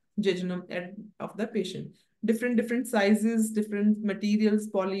the jejunum of the patient. Different sizes, different materials,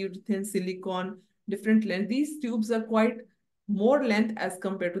 polyurethane, silicone, different length. These tubes are quite more length as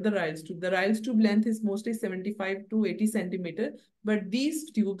compared to the Riles tube. The Riles tube length is mostly 75 to 80 centimeter, but these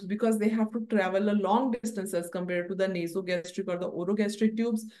tubes, because they have to travel a long distance as compared to the nasogastric or the orogastric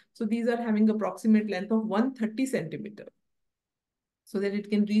tubes, so these are having approximate length of 130 centimeter. So that it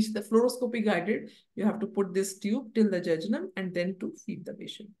can reach the fluoroscopy guided, you have to put this tube till the jejunum and then to feed the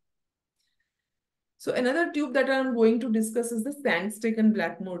patient. So another tube that I'm going to discuss is the Sangstick and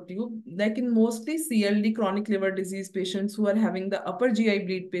Blackmore tube. Like in mostly CLD, chronic liver disease patients who are having the upper GI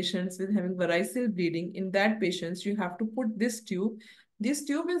bleed patients with having variceal bleeding, in that patients, you have to put this tube. This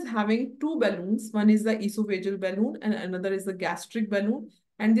tube is having two balloons. One is the esophageal balloon and another is the gastric balloon.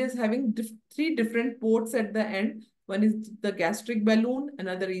 And there's having three different ports at the end. One is the gastric balloon,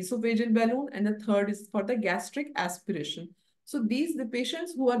 another esophageal balloon, and the third is for the gastric aspiration. So the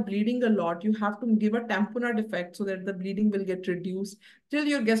patients who are bleeding a lot, you have to give a tamponade effect so that the bleeding will get reduced till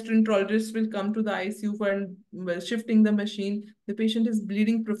your gastroenterologist will come to the ICU for shifting the machine. The patient is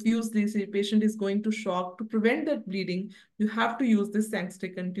bleeding profusely, so the patient is going to shock. To prevent that bleeding, you have to use this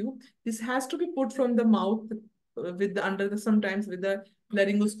Sangstick tube. This has to be put from the mouth with the under the sometimes with the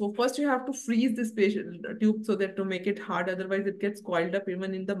laryngoscope. First, you have to freeze this patient tube so that to make it hard, otherwise it gets coiled up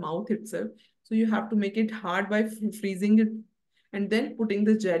even in the mouth itself. So you have to make it hard by freezing it and then putting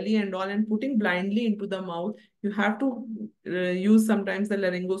the jelly and all and putting blindly into the mouth. You have to use sometimes the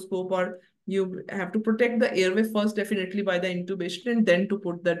laryngoscope, or you have to protect the airway first, definitely by the intubation, and then to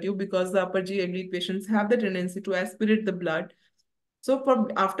put the tube, because the upper GI bleed patients have the tendency to aspirate the blood. So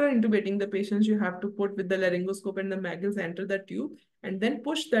after intubating the patients, you have to put with the laryngoscope and the Magills enter the tube and then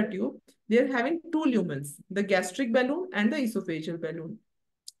push the tube. They're having two lumens, the gastric balloon and the esophageal balloon.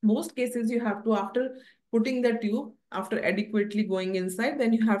 Most cases you have to, after putting the tube, after adequately going inside,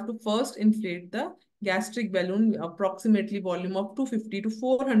 then you have to first inflate the gastric balloon, approximately volume of 250 to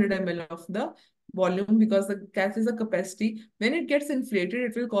 400 ml of the volume, because the gas is a capacity. When it gets inflated,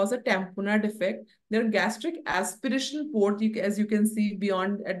 it will cause a tamponade effect. Their gastric aspiration port, as you can see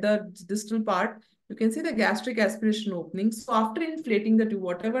beyond at the distal part, you can see the gastric aspiration opening. So after inflating the tube,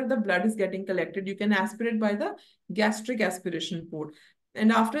 whatever the blood is getting collected, you can aspirate by the gastric aspiration port. And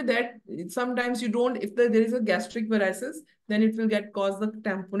after that, sometimes you don't, if there is a gastric varices, then it will get cause the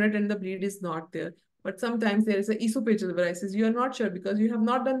tamponade and the bleed is not there. But sometimes there is a esophageal varices. You are not sure because you have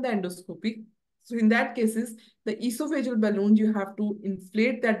not done the endoscopy. So in that cases, the esophageal balloon, you have to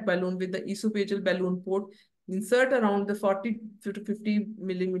inflate that balloon with the esophageal balloon port, insert around the 40 to 50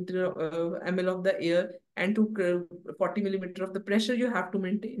 millimeter ml of the air, and to 40 millimeter of the pressure you have to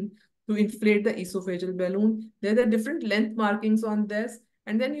maintain to inflate the esophageal balloon. There are different length markings on this,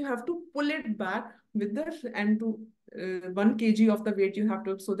 and then you have to pull it back with the, and to 1 kg of the weight you have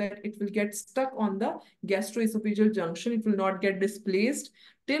to, so that it will get stuck on the gastroesophageal junction. It will not get displaced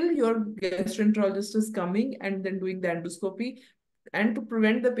till your gastroenterologist is coming and then doing the endoscopy. And to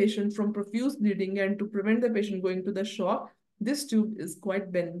prevent the patient from profuse bleeding and to prevent the patient going to the shock, This tube is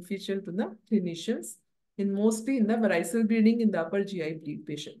quite beneficial to the clinicians mostly in the variceal bleeding in the upper GI bleed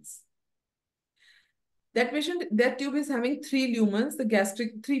patients. That tube is having three lumens, the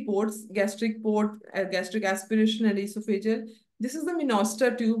gastric, three ports, gastric port, gastric aspiration, and esophageal. This is the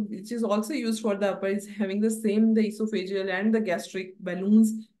Minosta tube, which is also used for the upper. It's having the same, the esophageal and the gastric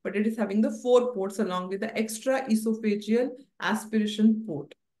balloons, but it is having the four ports along with the extra esophageal aspiration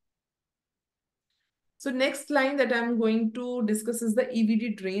port. So next line that I'm going to discuss is the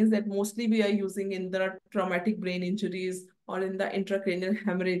EVD drains that mostly we are using in the traumatic brain injuries or in the intracranial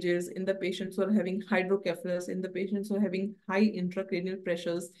hemorrhages, in the patients who are having hydrocephalus, in the patients who are having high intracranial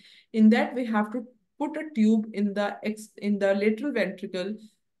pressures. In that, we have to put a tube in the lateral ventricle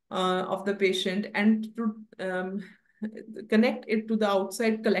of the patient and to connect it to the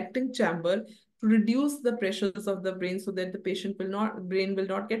outside collecting chamber to reduce the pressures of the brain so that the brain will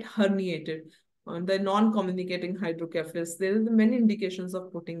not get herniated on the non-communicating hydrocephalus. There are many indications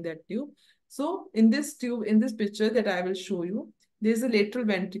of putting that tube. So in this tube, in this picture that I will show you, there is a lateral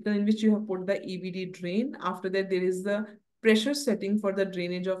ventricle in which you have put the EVD drain. After that, there is the pressure setting for the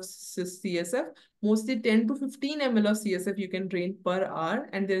drainage of CSF. Mostly 10 to 15 ml of CSF you can drain per hour.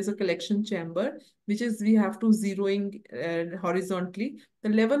 And there is a collection chamber, which is we have to zeroing horizontally the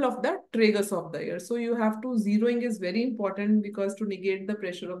level of the tragus of the air. So you have to zeroing is very important because to negate the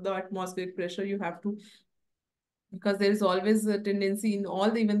pressure of the atmospheric pressure, you have to, because there is always a tendency in all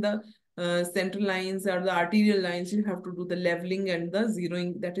the, even the central lines or the arterial lines, you have to do the leveling and the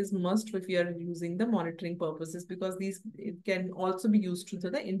zeroing. That is must if you are using the monitoring purposes, because these it can also be used to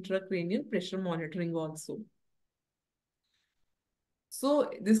the intracranial pressure monitoring also. So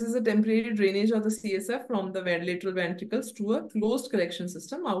this is a temporary drainage of the CSF from the lateral ventricles to a closed collection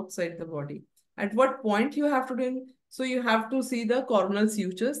system outside the body. At what point you have to do? So you have to see the coronal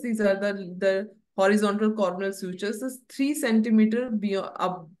sutures. These are the horizontal coronal sutures. This 3 centimeter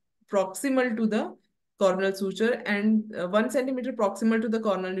proximal to the coronal suture and 1 centimeter proximal to the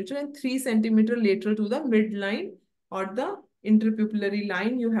coronal suture and 3 centimeter lateral to the midline or the interpupillary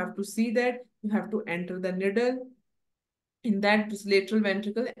line. You have to see that. You have to enter the needle in that lateral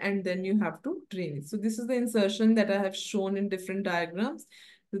ventricle and then you have to drain it. So this is the insertion that I have shown in different diagrams.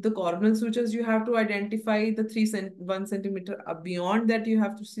 With the coronal sutures, you have to identify the 1 centimeter beyond that you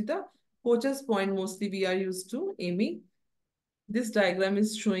have to see the Pocher's point. Mostly we are used to aiming. This diagram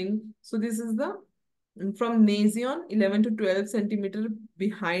is showing, so this is the from nasion 11 to 12 centimeter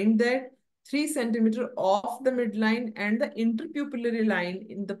behind that 3 centimeter off the midline and the interpupillary line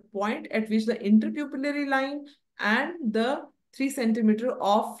in the point at which the interpupillary line and the 3 centimeter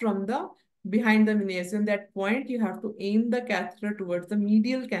off from the behind the nasion. That point you have to aim the catheter towards the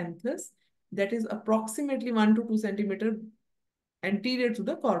medial canthus, that is approximately 1 to 2 centimeter anterior to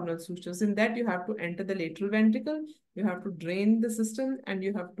the coronal sutures. In that, you have to enter the lateral ventricle, you have to drain the system, and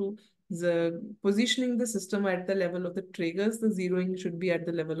you have to positioning the system at the level of the tragus. The zeroing should be at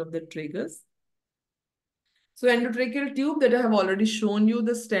the level of the tragus. So endotracheal tube that I have already shown you,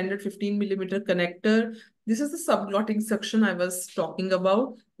 the standard 15 millimeter connector. This is the subglottic suction I was talking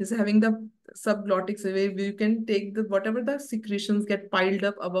about. This is having the subglottic where you can take the whatever the secretions get piled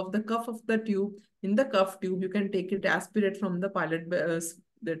up above the cuff of the tube. In the cuff tube, you can take it, aspirate from the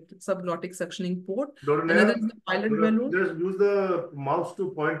that subglottic suctioning port. Dr. Another Neha, is the pilot balloon. just use the mouse to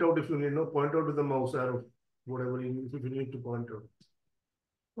point out if you need, point out with the mouse arrow, whatever you need, if you need to point out.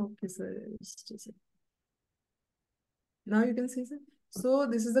 Okay, sir. Just a second. Now you can see, sir. So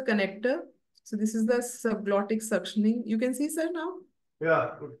this is the connector. So this is the subglottic suctioning. You can see, sir, now?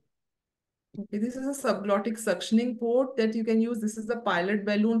 Yeah, good. Okay, this is a subglottic suctioning port that you can use. This is the pilot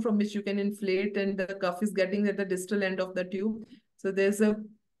balloon from which you can inflate and the cuff is getting at the distal end of the tube. So there's a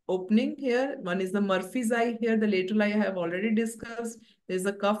opening here. One is the Murphy's eye here. The lateral eye I have already discussed. There's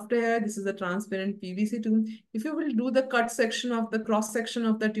a cuffed hair. This is a transparent PVC tube. If you will do the cut section of the cross section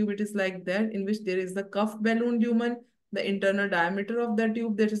of the tube, it is like that, in which there is the cuffed balloon lumen, the internal diameter of the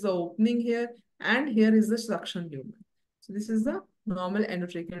tube, that is the opening here, and here is the suction lumen. So this is the normal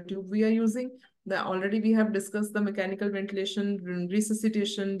endotracheal tube we are using. Already we have discussed the mechanical ventilation,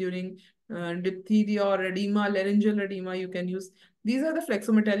 resuscitation during diphtheria or edema, laryngeal edema you can use. These are the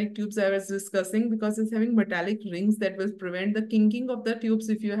flexometallic tubes I was discussing because it's having metallic rings that will prevent the kinking of the tubes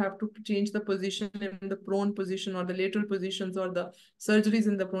if you have to change the position in the prone position or the lateral positions or the surgeries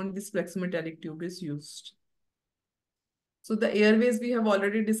in the prone. This flexometallic tube is used. So the airways we have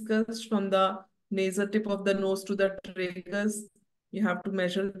already discussed, from the nasal tip of the nose to the tragus. You have to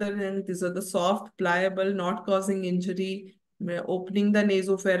measure the length. These are the soft, pliable, not causing injury, opening the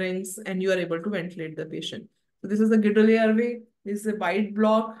nasopharynx, and you are able to ventilate the patient. So this is the girdle airway. This is a wide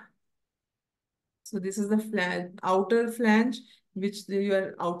block. So this is the outer flange, which you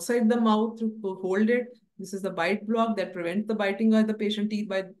are outside the mouth to hold it. This is the bite block that prevents the biting of the patient teeth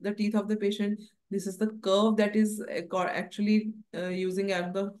by the teeth of the patient. This is the curve that is actually using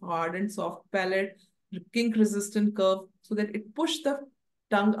the hard and soft palate, kink resistant curve, so that it push the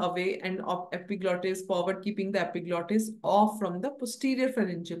tongue away and of epiglottis forward, keeping the epiglottis off from the posterior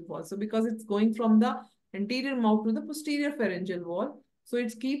pharyngeal wall. So because it's going from the anterior mouth to the posterior pharyngeal wall, so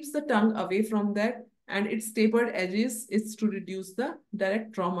it keeps the tongue away from that, and its tapered edges is to reduce the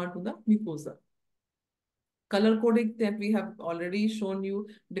direct trauma to the mucosa. Color coding that we have already shown you,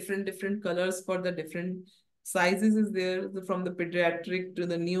 different colors for the different sizes is there, from the pediatric to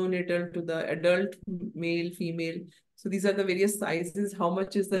the neonatal to the adult, male, female. So these are the various sizes. How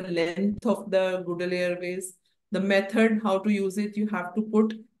much is the length of the Goodell airways? The method, how to use it, you have to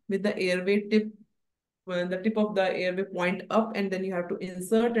put with the airway tip, the tip of the airway point up, and then you have to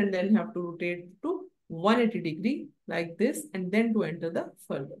insert, and then you have to rotate to 180-degree like this, and then to enter the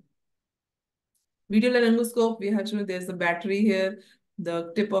further. Video laryngoscope, we have shown there's a battery here.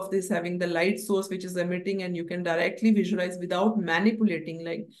 The tip of this having the light source which is emitting, and you can directly visualize without manipulating,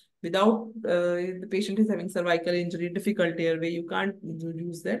 like without the patient is having cervical injury, difficult airway, you can't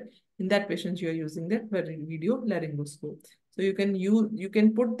use that. In that patient, you are using that video laryngoscope. So you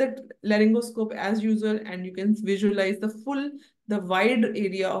can put that laryngoscope as usual, and you can visualize the wide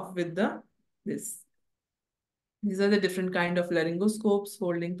area of with the this. These are the different kind of laryngoscopes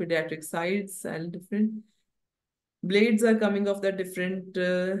holding pediatric sides and different blades are coming of the different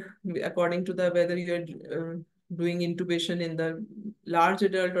according to the whether you're doing intubation in the large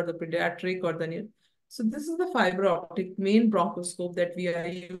adult or the pediatric or the new. So this is the fiber optic main bronchoscope that we are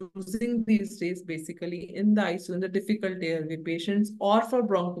using these days basically in the ICU in the difficult airway patients, or for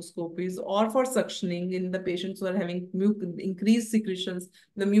bronchoscopies, or for suctioning in the patients who are having increased secretions,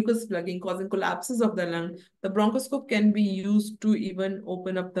 the mucus plugging causing collapses of the lung. The bronchoscope can be used to even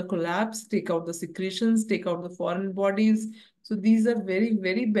open up the collapse, take out the secretions, take out the foreign bodies. So these are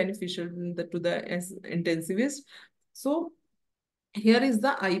very beneficial to the intensivist. So here is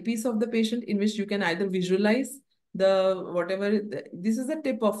the eyepiece of the patient in which you can either visualize this is the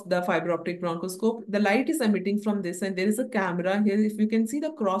tip of the fiber optic bronchoscope. The light is emitting from this, and there is a camera here. If you can see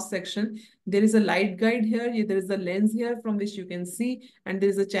the cross section, there is a light guide here. There is a lens here from which you can see, and there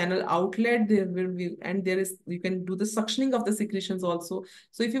is a channel outlet. There will be, and there is, you can do the suctioning of the secretions also.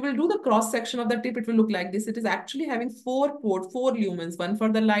 So if you will do the cross section of the tip, it will look like this. It is actually having four lumens, one for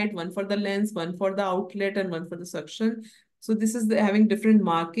the light, one for the lens, one for the outlet, and one for the suction. So this is having different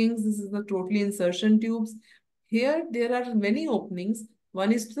markings. This is the totally insertion tubes. Here, there are many openings.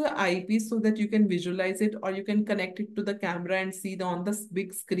 One is to the eyepiece so that you can visualize it, or you can connect it to the camera and see on the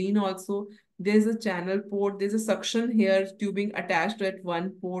big screen also. There's a channel port. There's a suction here, tubing attached at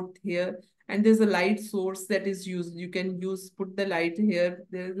one port here. And there's a light source that is used. You can put the light here.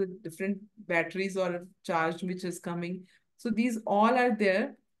 There's a different batteries or charge which is coming. So these all are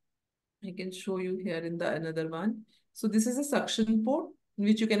there. I can show you here in the another one. So this is a suction port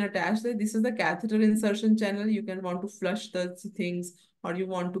which you can attach there. This is the catheter insertion channel. You can want to flush the things, or you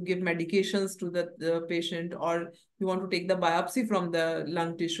want to give medications to the patient, or you want to take the biopsy from the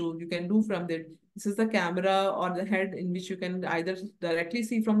lung tissue. You can do from that. This is the camera or the head in which you can either directly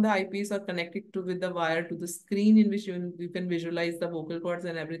see from the eyepiece or connect it to with the wire to the screen in which you can visualize the vocal cords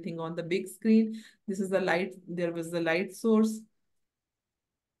and everything on the big screen. This is the light. There was the light source.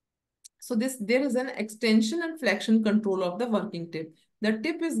 So there is an extension and flexion control of the working tip. The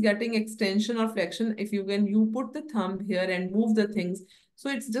tip is getting extension or flexion if you put the thumb here and move the things. So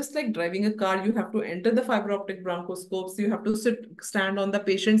it's just like driving a car. You have to enter the fiber optic bronchoscopes. You have to stand on the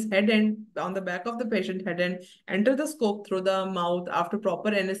patient's head and on the back of the patient head and enter the scope through the mouth after proper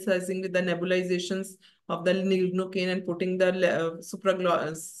anesthetizing with the nebulizations of the lignocaine and putting the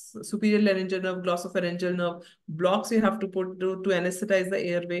superior laryngeal nerve, glossopharyngeal nerve blocks you have to put to anesthetize the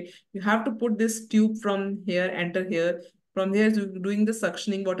airway. You have to put this tube from here, enter here. From here, doing the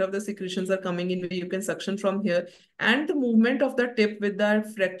suctioning, whatever the secretions are coming in, you can suction from here. And the movement of the tip with the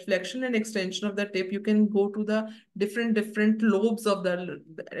flexion and extension of the tip, you can go to the different lobes of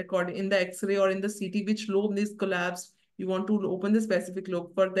according in the X-ray or in the CT, which lobe is collapsed. You want to open the specific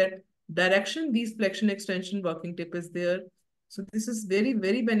lobe for that direction. These flexion extension working tip is there. So this is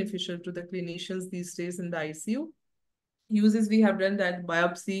very beneficial to the clinicians these days in the ICU. Uses we have done that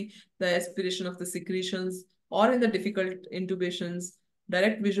biopsy, the aspiration of the secretions, or in the difficult intubations,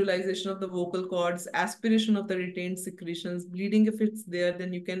 direct visualization of the vocal cords, aspiration of the retained secretions, bleeding if it's there,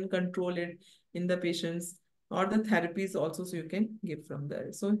 then you can control it in the patients, or the therapies also, so you can give from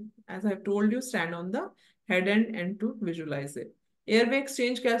there. So as I've told you, stand on the head end and to visualize it. Airway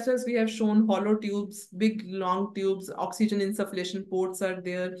exchange catheters, we have shown hollow tubes, big long tubes, oxygen insufflation ports are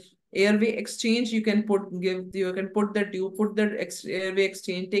there. Airway exchange, you can put the tube, put the airway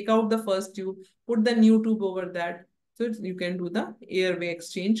exchange, take out the first tube, put the new tube over that. So you can do the airway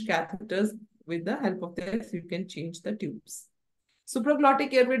exchange catheters with the help of this, you can change the tubes.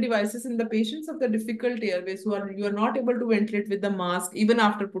 Supraglottic airway devices in the patients of the difficult airways who are you are not able to ventilate with the mask even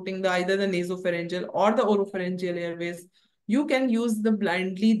after putting the either the nasopharyngeal or the oropharyngeal airways. You can use the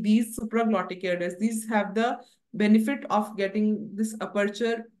blindly these supraglottic airways. These have the benefit of getting this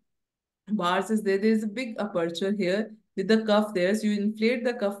aperture bars is there. There is a big aperture here with the cuff there. So you inflate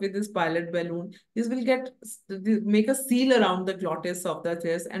the cuff with this pilot balloon. This will make a seal around the glottis of the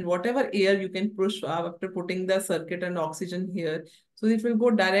chest, and whatever air you can push after putting the circuit and oxygen here. So it will go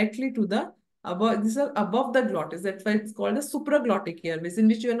directly to the above. These are above the glottis. That's why it's called a supraglottic airways, in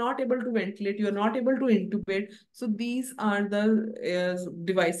which you are not able to ventilate, you are not able to intubate. So these are the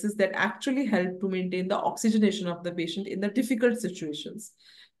devices that actually help to maintain the oxygenation of the patient in the difficult situations.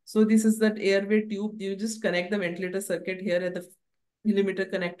 So this is that airway tube. You just connect the ventilator circuit here at the millimeter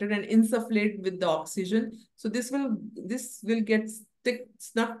connected and insufflate with the oxygen. So this will get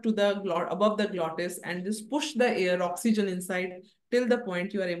stuck to the above the glottis and just push the air oxygen inside till the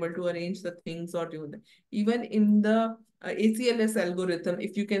point you are able to arrange the things or do that. Even in the ACLS algorithm,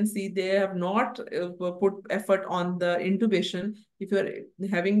 if you can see, they have not put effort on the intubation. If you are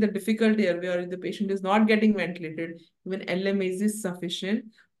having the difficult airway or if the patient is not getting ventilated, even LMAs is sufficient.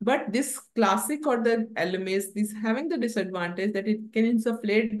 But this classic or the LMAs is having the disadvantage that it can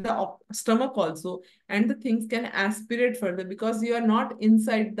insufflate the stomach also, and the things can aspirate further because you are not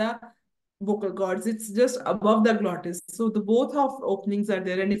inside the vocal cords. It's just above the glottis. So the both of openings are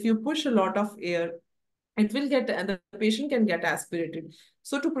there, and if you push a lot of air, it will get and the patient can get aspirated.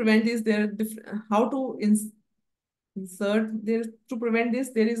 So to prevent this, there are how to insert there to prevent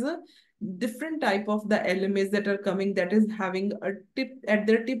this. There is a different type of the LMAs that are coming that is having a tip at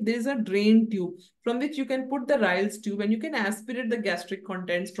their tip. There is a drain tube from which you can put the Ryle's tube and you can aspirate the gastric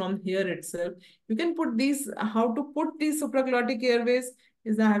contents from here itself. You can put these. How to put these supraglottic airways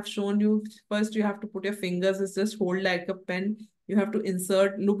is I have shown you. First, you have to put your fingers. It's just hold like a pen. You have to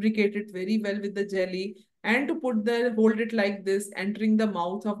insert, lubricate it very well with the jelly, and to put the hold it like this, entering the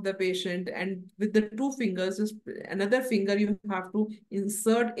mouth of the patient, and with the two fingers, just another finger you have to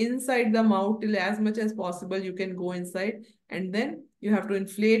insert inside the mouth till as much as possible you can go inside, and then you have to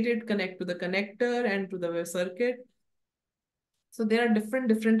inflate it, connect to the connector and to the circuit. So there are different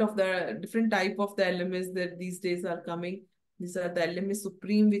type of the LMS that these days are coming. These are the LMS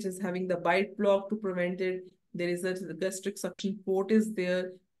Supreme, which is having the bite block to prevent it. There is a gastric suction port is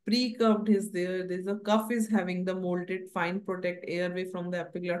there. Pre-curved is there. There's a cuff is having the molded fine protect airway from the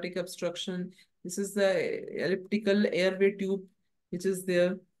epiglottic obstruction. This is the elliptical airway tube, which is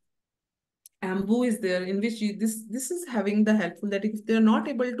there. Ambu is there, in which this is having the helpful that if they're not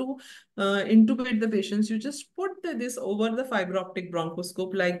able to intubate the patients, you just put this over the fiber optic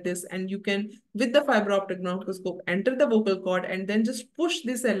bronchoscope like this, and you can with the fiber optic bronchoscope enter the vocal cord and then just push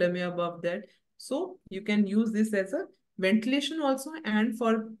this LMA above that. So you can use this as a ventilation also, and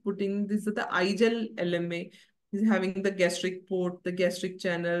for putting this the iGel LMA is having the gastric port, the gastric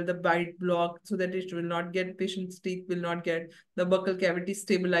channel, the bite block, so that it will not get patient's teeth will not get, the buccal cavity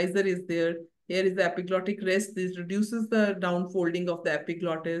stabilizer is there. Here is the epiglottic rest. This reduces the downfolding of the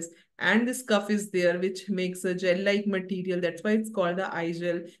epiglottis. And this cuff is there, which makes a gel-like material. That's why it's called the eye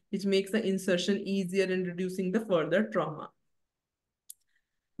gel, which makes the insertion easier in reducing the further trauma.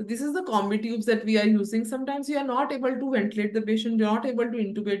 So this is the combi tubes that we are using. Sometimes you are not able to ventilate the patient, you're not able to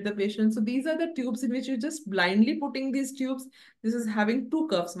intubate the patient. So these are the tubes in which you just blindly putting these tubes. This is having two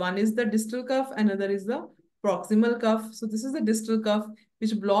cuffs. One is the distal cuff, another is the proximal cuff. So this is the distal cuff,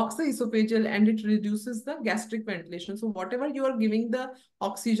 which blocks the esophageal and it reduces the gastric ventilation. So whatever you are giving the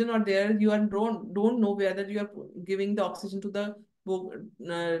oxygen or there, you are don't know whether you are giving the oxygen to the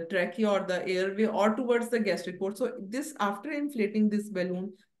trachea or the airway or towards the gastric port. So this after inflating this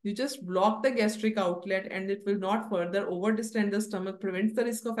balloon, you just block the gastric outlet and it will not further over distend the stomach, prevents the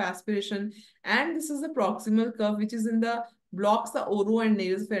risk of aspiration. And this is the proximal curve, which is in the blocks the oro and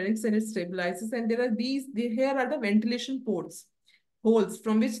nasopharynx and it stabilizes. And there are here are the ventilation ports, holes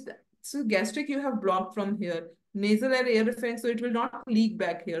from which, so gastric you have blocked from here, nasal and air so it will not leak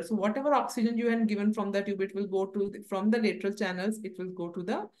back here. So whatever oxygen you have given from the tube, it will go to from the lateral channels, it will go to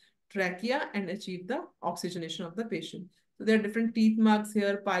the trachea and achieve the oxygenation of the patient. So there are different teeth marks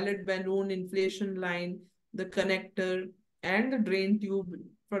here, pilot balloon, inflation line, the connector, and the drain tube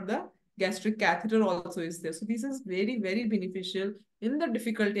for the gastric catheter also is there. So this is very, very beneficial in the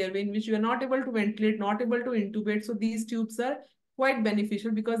difficult airway in which you are not able to ventilate, not able to intubate. So these tubes are quite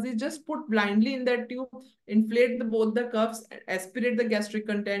beneficial because they just put blindly in that tube, inflate both the cuffs, aspirate the gastric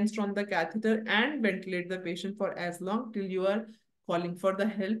contents from the catheter, and ventilate the patient for as long till you are calling for the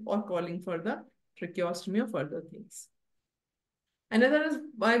help or calling for the tracheostomy or further things. Another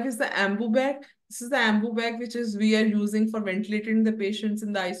bag is the ambu bag. This is the ambu bag which is we are using for ventilating the patients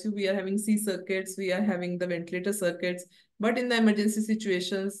in the ICU. We are having C circuits, we are having the ventilator circuits, but in the emergency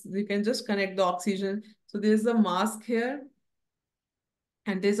situations, we can just connect the oxygen. So there's a mask here,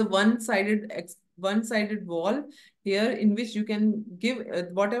 and there's a one-sided wall here in which you can give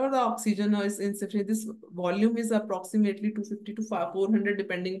whatever the oxygen is insufficient. This volume is approximately 250 to 400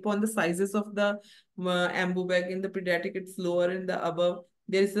 depending upon the sizes of the ambu bag. In the pediatric it's lower, in the above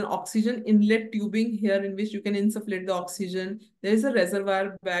there is an oxygen inlet tubing here in which you can insufflate the oxygen. There is a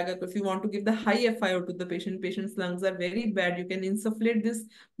reservoir bag. If you want to give the high FiO to the patient's lungs are very bad, you can insufflate this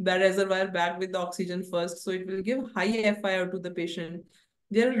reservoir bag with the oxygen first, so it will give high FiO to the patient.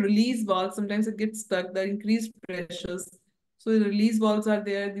 There are release valves. Sometimes it gets stuck. There are increased pressures. So the release valves are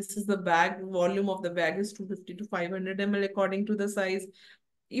there. This is the bag. Volume of the bag is 250 to 500 ml according to the size.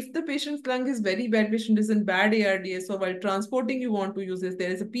 If the patient's lung is very bad, patient is in bad ARDS, so while transporting, you want to use this.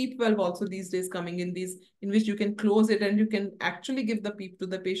 There is a PEEP valve also these days coming in these, in which you can close it and you can actually give the PEEP to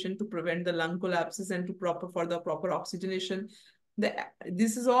the patient to prevent the lung collapses and to for the proper oxygenation.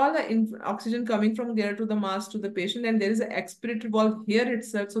 This is all the oxygen coming from there to the mask to the patient, and there is an expiratory valve here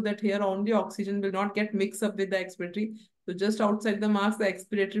itself, so that here only oxygen will not get mixed up with the expiratory. So just outside the mask, the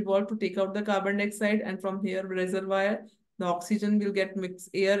expiratory valve to take out the carbon dioxide, and from here reservoir, the oxygen will get mixed,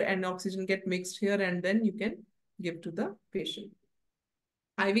 air and oxygen get mixed here, and then you can give to the patient.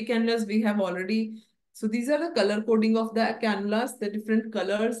 IV cannulas we have already. So these are the color coding of the cannulas, the different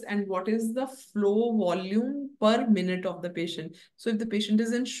colors, and what is the flow volume per minute of the patient. So if the patient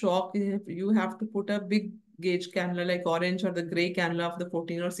is in shock, you have to put a big gauge cannula like orange or the gray cannula of the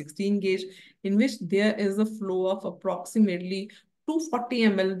 14 or 16 gauge, in which there is a flow of approximately 240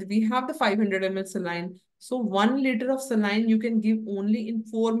 ml. We have the 500 ml saline. So 1 liter of saline you can give only in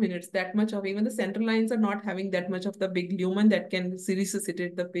 4 minutes. That much of, even the central lines are not having that much of the big lumen that can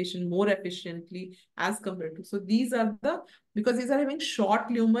resuscitate the patient more efficiently as compared to. So these are the, because these are having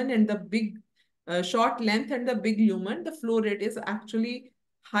short lumen and the big short length and the big lumen, the flow rate is actually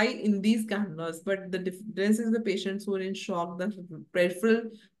high in these cannulas. But the difference is the patients who are in shock, the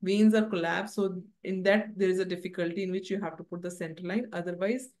peripheral veins are collapsed. So in that there is a difficulty in which you have to put the central line.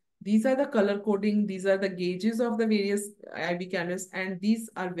 Otherwise, these are the color coding. These are the gauges of the various IV cannulas, and these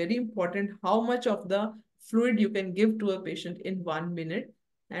are very important. How much of the fluid you can give to a patient in 1 minute,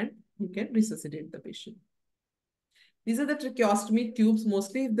 and you can resuscitate the patient. These are the tracheostomy tubes.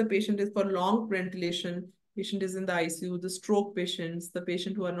 Mostly if the patient is for long ventilation, patient is in the ICU, the stroke patients, the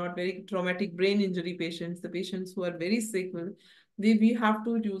patient who are not very traumatic brain injury patients, the patients who are very sick, we have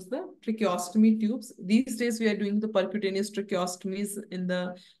to use the tracheostomy tubes. These days we are doing the percutaneous tracheostomies in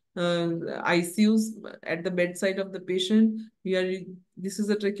the ICUs at the bedside of the patient. This is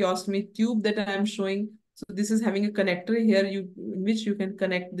a tracheostomy tube that I am showing. So this is having a connector here, in which you can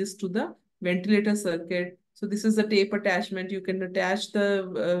connect this to the ventilator circuit. So this is a tape attachment. You can attach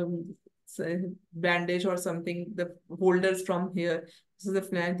the bandage or something, the holders from here. This is the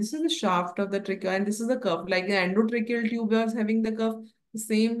flange. This is the shaft of the trachea, and this is the cuff. Like the endotracheal tube was having the cuff, the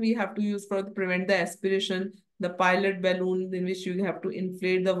same we have to use for prevent the aspiration. The pilot balloon in which you have to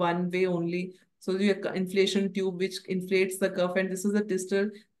inflate the one way only. So the inflation tube which inflates the cuff, and this is the distal.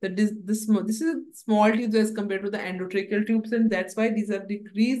 This is a small tube as compared to the endotracheal tubes, and that's why these are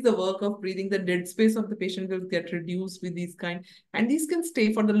decrease the work of breathing. The dead space of the patient will get reduced with these kind, and these can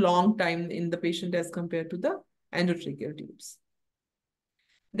stay for the long time in the patient as compared to the endotracheal tubes.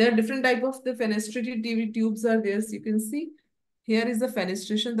 There are different type of the fenestrated TV tubes are there. So you can see here is the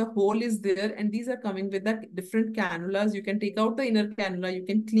fenestration, the hole is there, and these are coming with the different cannulas. You can take out the inner cannula, you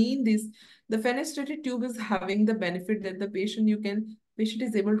can clean this. The fenestrated tube is having the benefit that the patient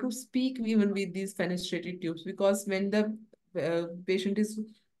is able to speak even with these fenestrated tubes, because when the patient is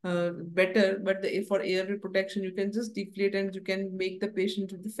better, but for air protection, you can just deflate and you can make the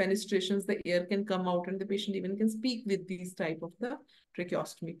patient with the fenestrations, the air can come out and the patient even can speak with these type of the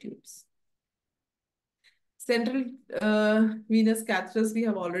tracheostomy tubes. Central venous catheters we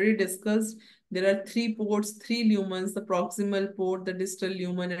have already discussed. There are 3 ports, 3 lumens, the proximal port, the distal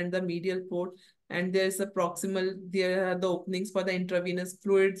lumen, and the medial port. And there's a proximal, there are the openings for the intravenous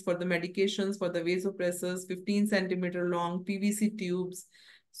fluids, for the medications, for the vasopressors, 15 centimeter long PVC tubes.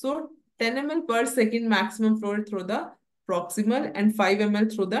 So 10 ml per second maximum fluid through the proximal and 5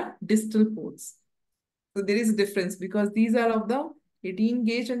 ml through the distal ports. So there is a difference because these are of the 18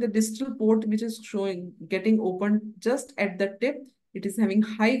 gauge, and the distal port, which is showing getting opened just at the tip, it is having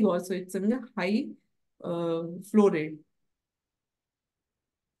high gauge, so it's having a high flow rate.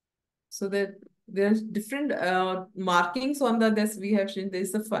 So that there's different markings on the this we have seen. There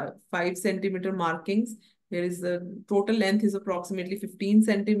is the 5 centimeter markings. There is the total length is approximately 15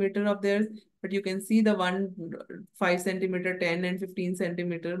 centimeter of theirs, but you can see the 5 centimeter, 10 and 15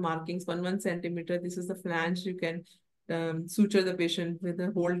 centimeter markings, 1 centimeter. This is the flange. You can suture the patient with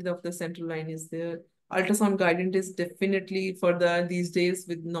the hold of the central line is there. Ultrasound guidance is definitely for the these days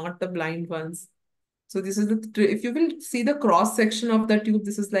with not the blind ones. So this is if you will see the cross section of the tube,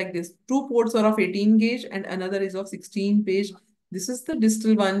 this is like this. Two ports are of 18 gauge and another is of 16 gauge. This is the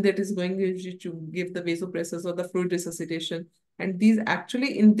distal one that is going to give the vasopressors or the fluid resuscitation. And these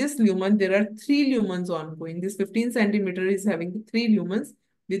actually in this lumen, there are three lumens ongoing. This 15 centimeter is having three lumens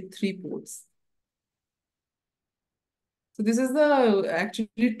with three ports. So this is the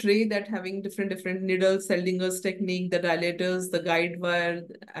actually tray that having different needles, Seldinger's technique, the dilators, the guide wire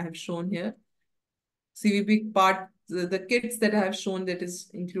I have shown here. CVP part, the kits that I have shown that is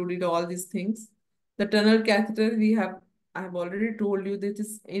included all these things. The tunnel catheter I have already told you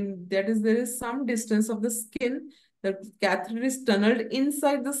that there is some distance of the skin. The catheter is tunneled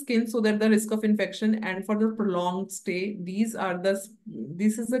inside the skin so that the risk of infection and for the prolonged stay, this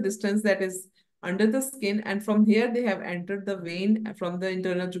is the distance that is under the skin, and from here they have entered the vein from the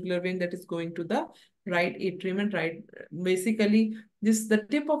internal jugular vein that is going to the right atrium and right. Basically, the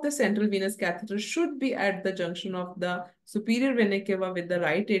tip of the central venous catheter should be at the junction of the superior vena cava with the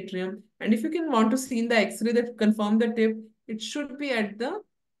right atrium. And if you can want to see in the X-ray that confirm the tip, it should be at the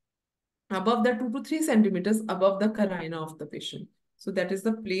above the 2 to 3 centimeters above the carina of the patient. So that is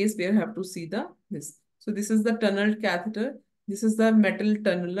the place where you have to see the this. So this is the tunneled catheter. This is the metal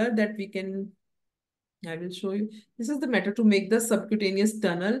tunneler that we can I will show you. This is the method to make the subcutaneous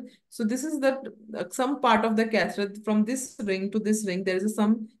tunnel. So this is the some part of the catheter from this ring to this ring. There is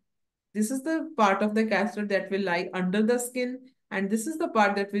some. This is the part of the catheter that will lie under the skin, and this is the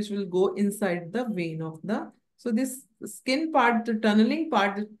part that which will go inside the vein of the. So this skin part, the tunneling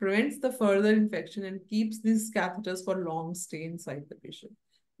part, that prevents the further infection and keeps these catheters for long stay inside the patient.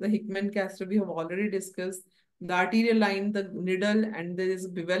 The Hickman catheter we have already discussed. The arterial line, the needle, and there is a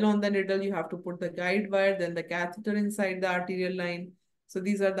bevel on the needle. You have to put the guide wire, then the catheter inside the arterial line. So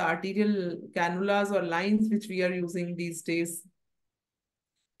these are the arterial cannulas or lines which we are using these days.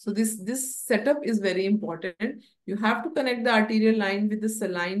 So this setup is very important. You have to connect the arterial line with the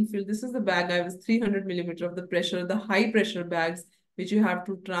saline field. This is the bag I was 300 millimeter of the pressure, the high pressure bags, which you have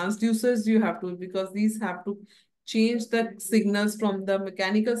to transducers. You have to because these have to change the signals from the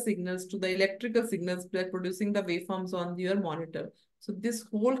mechanical signals to the electrical signals by producing the waveforms on your monitor. So this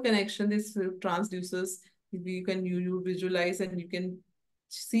whole connection, this transducers, you visualize and you can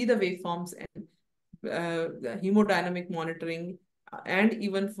see the waveforms and the hemodynamic monitoring and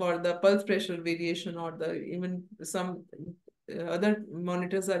even for the pulse pressure variation or the even some other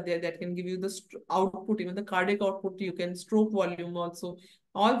monitors are there that can give you the output, even the cardiac output. You can stroke volume also.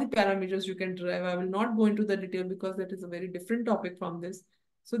 All the parameters you can drive. I will not go into the detail because that is a very different topic from this.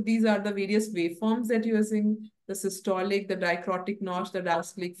 So these are the various waveforms that you are seeing: the systolic, the dicrotic notch, the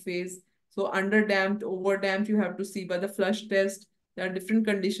diastolic phase. So underdamped, overdamped, you have to see by the flush test. There are different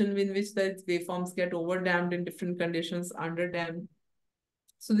conditions in which the waveforms get overdamped in different conditions, underdamped.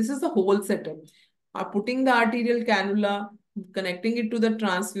 So this is the whole setup. Putting the arterial cannula, connecting it to the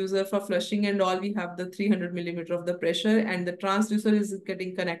transducer for flushing and all, we have the 300 millimeter of the pressure, and the transducer is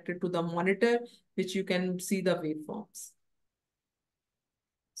getting connected to the monitor, which you can see the waveforms.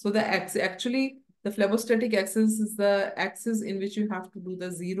 So actually, the phlebostatic axis is the axis in which you have to do the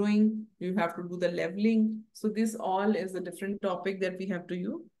zeroing, you have to do the leveling. So this all is a different topic that we have to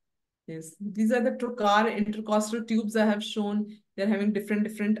use. Yes, these are the trocar intercostal tubes I have shown. They're having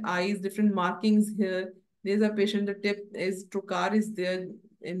different eyes, different markings here. There's a patient, the tip is trocar is there,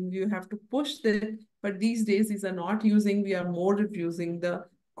 and you have to push that. But these days, these are not using, we are more using the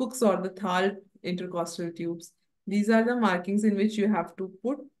Cook's or the Thal intercostal tubes. These are the markings in which you have to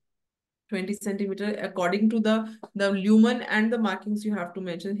put 20 centimeter according to the lumen and the markings you have to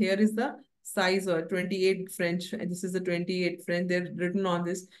mention. Here is the size or 28 French, and this is the 28 French. They're written on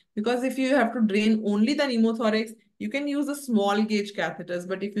this because if you have to drain only the pneumothorax, you can use the small gauge catheters.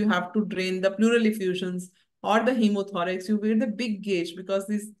 But if you have to drain the pleural effusions or the hemothorax, you wear the big gauge because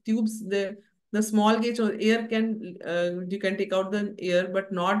these tubes, the small gauge or air can you can take out the air,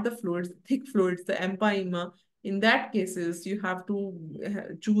 but not the fluids, thick fluids, the empyema. In that cases, you have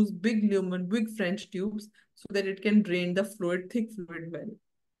to choose big lumen, big French tubes so that it can drain the fluid, thick fluid well.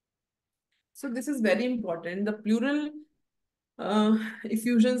 So this is very important. The pleural uh,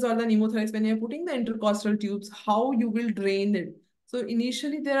 effusions or the pneumothorax, when you're putting the intercostal tubes, how you will drain it. So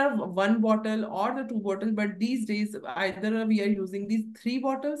initially there are one bottle or the two bottle, but these days either we are using these three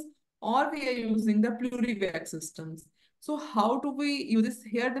bottles or we are using the pleurevac systems. So how do we use this?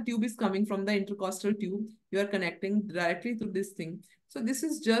 Here the tube is coming from the intercostal tube. You are connecting directly to this thing. So this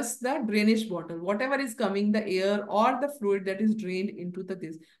is just the drainage bottle. Whatever is coming, the air or the fluid that is drained into the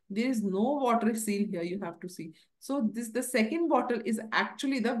this. There is no water seal here, you have to see. So this the second bottle is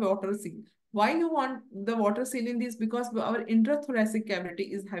actually the water seal. Why you want the water seal in this? Because our intrathoracic cavity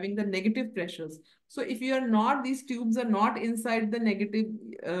is having the negative pressures. So if you are not, these tubes are not inside the negative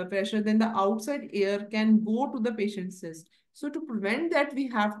pressure, then the outside air can go to the patient's chest. So to prevent that, we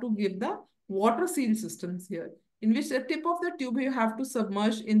have to give the water seal systems here, in which the tip of the tube you have to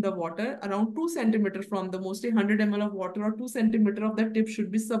submerge in the water around 2 centimeter from the mostly 100 ml of water, or 2 centimeter of the tip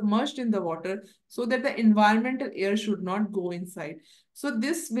should be submerged in the water so that the environmental air should not go inside. So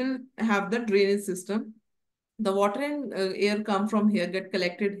this will have the drainage system. The water and air come from here, get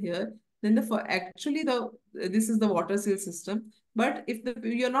collected here. Then actually the this is the water seal system. But if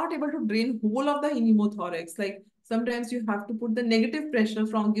you're not able to drain whole of the pneumothorax, like sometimes you have to put the negative pressure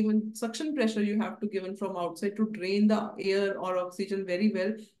from given suction pressure you have to given from outside to drain the air or oxygen very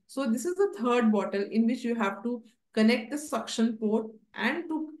well. So this is the third bottle in which you have to connect the suction port and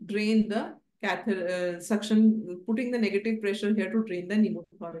to drain the catheter suction, putting the negative pressure here to drain the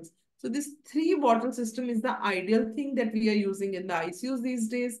pneumothorax. So this three bottle system is the ideal thing that we are using in the ICUs these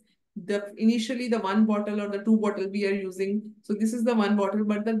days. Initially the one bottle or the two bottle we are using. So this is the one bottle,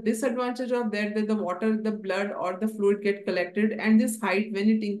 but the disadvantage of that the water, the blood or the fluid get collected, and this height when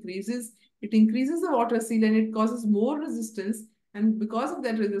it increases the water seal and it causes more resistance. And because of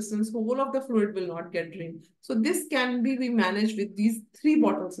that resistance, whole of the fluid will not get drained. So this can be managed with these three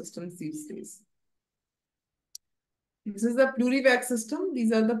bottle systems these days. This is the pleurevac system.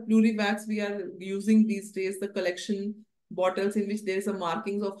 These are the pleurevacs we are using these days, the collection bottles in which there is a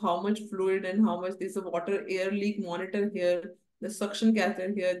markings of how much fluid and how much there's a water air leak monitor here, the suction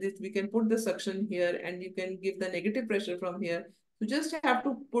catheter here. This we can put the suction here and you can give the negative pressure from here. You just have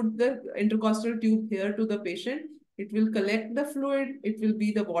to put the intercostal tube here to the patient. It will collect the fluid. It will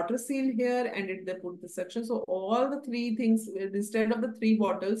be the water seal here and it they put the suction. So all the three things instead of the three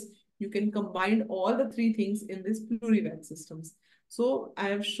bottles, you can combine all the three things in this pleurevac systems. So I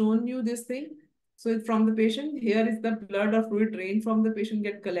have shown you this thing. So from the patient, here is the blood or fluid drain from the patient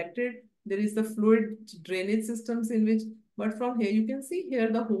get collected. There is the fluid drainage systems in which, but from here you can see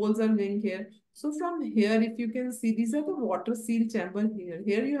here the holes are going here. So from here, if you can see, these are the water seal chamber here.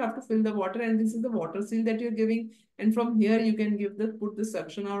 Here you have to fill the water and this is the water seal that you're giving. And from here you can give put the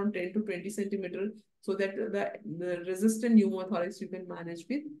suction around 10 to 20 centimeter so that the resistant pneumothorax you can manage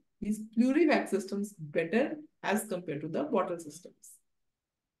with these pleurevac systems better as compared to the bottle systems.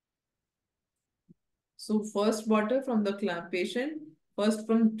 So first bottle from the patient, first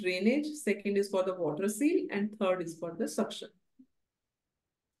from drainage, second is for the water seal, and third is for the suction.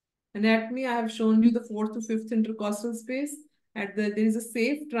 Anatomy, I have shown you the fourth to fifth intercostal space. There is a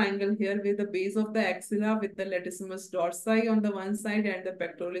safe triangle here with the base of the axilla with the latissimus dorsi on the one side and the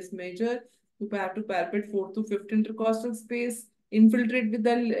pectoralis major. You have to palpate fourth to fifth intercostal space, infiltrate with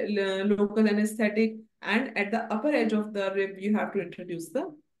the local anesthetic, and at the upper edge of the rib, you have to introduce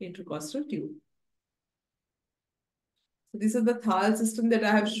the intercostal tube. So this is the Thal system that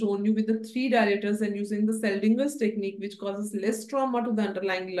I have shown you with the three dilators and using the Seldinger's technique, which causes less trauma to the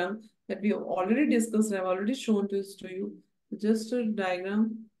underlying lung that we have already discussed. I've already shown this to you. Just a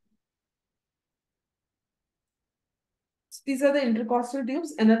diagram. So these are the intercostal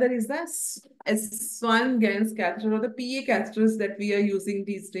tubes. Another is the Swan-Ganz catheter or the PA catheters that we are using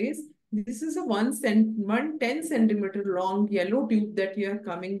these days. This is a 110 centimeter long yellow tube that you are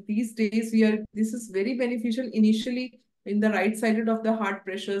coming. These days, this is very beneficial initially in the right sided of the heart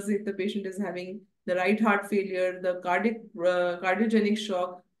pressures if the patient is having the right heart failure, the cardiogenic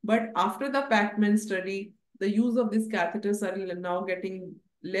shock. But after the Pacman study, the use of these catheters are now getting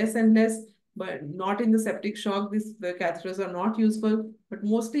less and less, but not in the septic shock. The catheters are not useful, but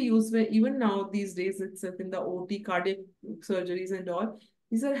mostly used even now these days, except in the OT cardiac surgeries and all.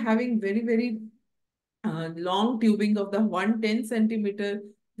 These are having very long tubing of the 110 centimeter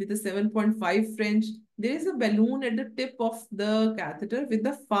with a 7.5 French. There is a balloon at the tip of the catheter with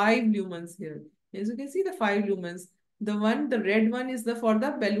the 5 lumens here. As you can see, the 5 lumens. The red one is for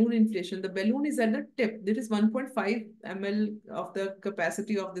the balloon inflation. The balloon is at the tip. There is 1.5 ml of the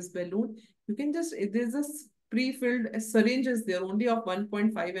capacity of this balloon. You can just, there's a pre-filled syringes there only of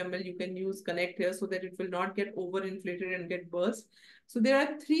 1.5 ml. You can connect here so that it will not get overinflated and get burst. So there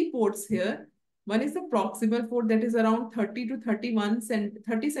are three ports here. One is the proximal port that is around 30 to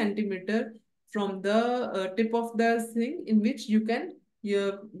 30 centimeter from the tip of the thing, in which you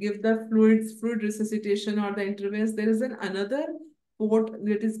give the fluid resuscitation or the intervention. There is another port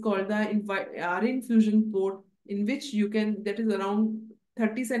that is called the R infusion port, in which you can, that is around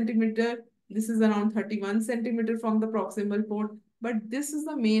 30 centimeter. This is around 31 centimeter from the proximal port. But this is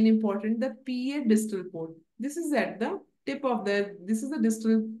the main important, the PA distal port. This is at the tip of this is the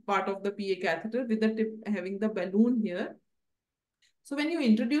distal part of the PA catheter with the tip having the balloon here. So when you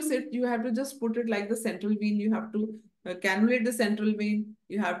introduce it, you have to just put it like the central vein. You have to cannulate the central vein.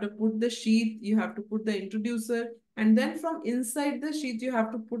 You have to put the sheath. You have to put the introducer. And then from inside the sheath, you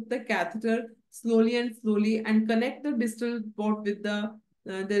have to put the catheter slowly and connect the distal port with the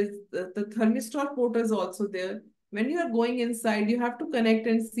thermistor port is also there. When you are going inside, you have to connect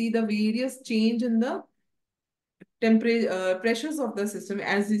and see the various change in the temperature pressures of the system.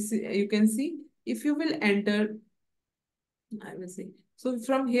 As you can see, if you will enter, I will see. So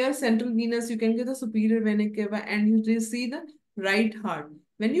from here, central venous, you can get the superior vena cava and you will see the right heart.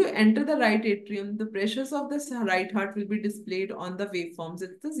 When you enter the right atrium, the pressures of the right heart will be displayed on the waveforms.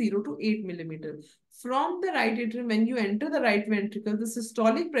 It's the 0 to 8 millimeter. From the right atrium, when you enter the right ventricle, the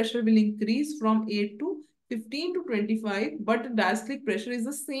systolic pressure will increase from 8 to 15 to 25, but the diastolic pressure is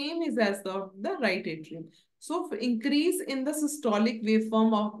the same as the right atrium. So increase in the systolic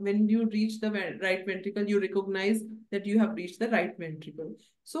waveform of when you reach the right ventricle, you recognize that you have reached the right ventricle.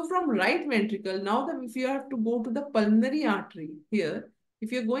 So from right ventricle, now that if you have to go to the pulmonary artery here,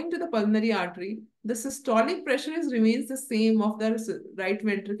 if you're going to the pulmonary artery, the systolic pressure remains the same of the right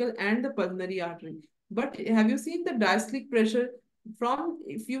ventricle and the pulmonary artery. But have you seen the diastolic pressure from,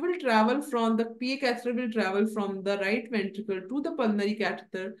 if you will travel from the PA catheter will travel from the right ventricle to the pulmonary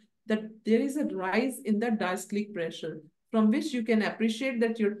catheter, that there is a rise in the diastolic pressure, from which you can appreciate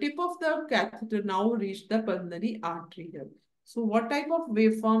that your tip of the catheter now reached the pulmonary artery here. So what type of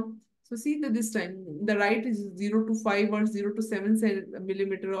waveform? So see that this time the right is 0 to 5 or 0 to 7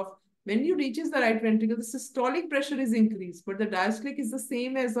 millimeter of, when you reaches the right ventricle, the systolic pressure is increased, but the diastolic is the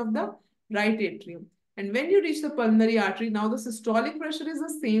same as of the right atrium. And when you reach the pulmonary artery, now the systolic pressure is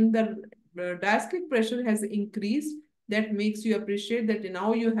the same, the diastolic pressure has increased. That makes you appreciate that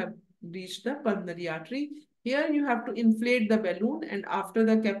now you have reached the pulmonary artery. Here you have to inflate the balloon, and after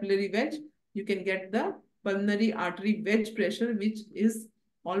the capillary wedge, you can get the pulmonary artery wedge pressure, which is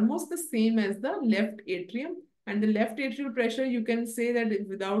almost the same as the left atrium. And the left atrial pressure, you can say that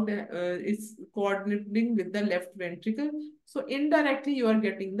without it's coordinating with the left ventricle. So indirectly, you are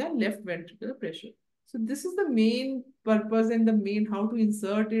getting the left ventricular pressure. So this is the main purpose and the main how to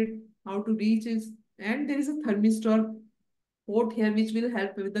insert it, how to reach it. And there is a thermistor port here which will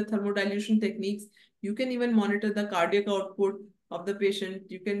help with the thermodilution techniques. You can even monitor the cardiac output of the patient.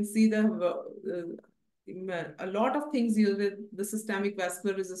 You can see a lot of things used with the systemic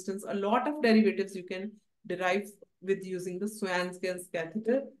vascular resistance, a lot of derivatives you can derive with using the Swan's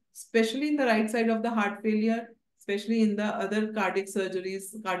catheter, especially in the right side of the heart failure, especially in the other cardiac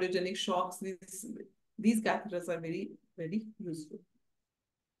surgeries, cardiogenic shocks. These catheters are very useful.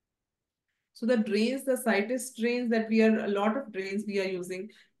 So the drains, the situs drains that a lot of drains we are using.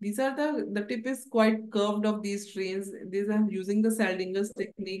 These are the tip is quite curved of these drains. These are using the Saldinger's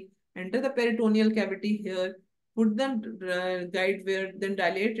technique. Enter the peritoneal cavity here, put the guide where, then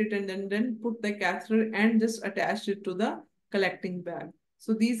dilate it, and then put the catheter and just attach it to the collecting bag.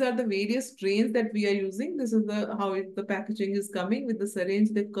 So these are the various drains that we are using. This is the packaging is coming with the syringe,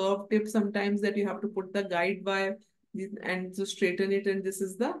 the curved tip sometimes that you have to put the guide wire and to straighten it, and this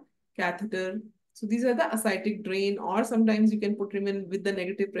is the catheter. So these are the ascitic drain, or sometimes you can put them in with the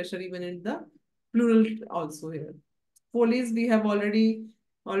negative pressure even in the pleural also here. Foley's we have already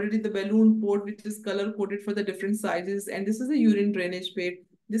the balloon port which is color coded for the different sizes, and this is the urine drainage plate.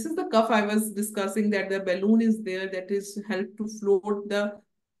 This is the cuff I was discussing, that the balloon is there that is help to float the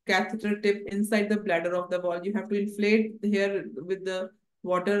catheter tip inside the bladder of the ball. You have to inflate here with the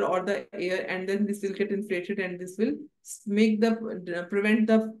water or the air, and then this will get inflated and this will make the prevent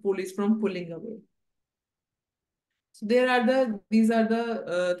the pulleys from pulling away. So these are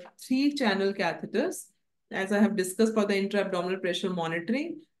the three channel catheters, as I have discussed, for the intra-abdominal pressure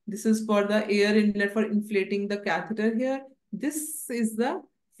monitoring. This is for the air inlet for inflating the catheter here. This is the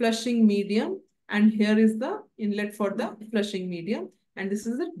flushing medium, and here is the inlet for the flushing medium, and this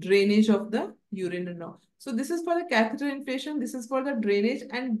is the drainage of the urine and all. So this is for the catheter inflation, this is for the drainage,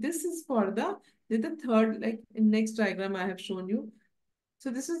 and this is for the third, like in next diagram I have shown you. So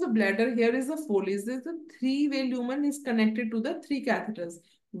this is the bladder. Here is the Foley's. This is the three-way lumen is connected to the three catheters.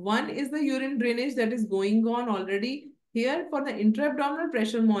 One is the urine drainage that is going on already. Here for the intra-abdominal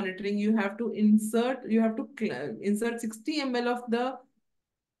pressure monitoring, you have to insert 60 ml of the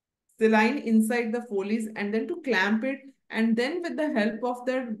saline inside the Foley's and then to clamp it. And then with the help of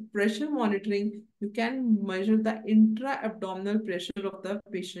the pressure monitoring, you can measure the intra-abdominal pressure of the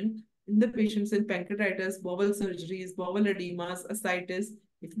patient. In the patients in pancreatitis, bowel surgeries, bowel edemas, ascites,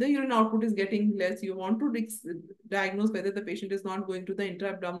 if the urine output is getting less, you want to diagnose whether the patient is not going to the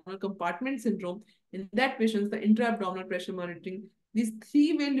intra-abdominal compartment syndrome. In that patient, the intra-abdominal pressure monitoring, these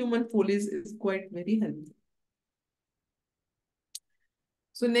three-way lumen Foley's is quite very helpful.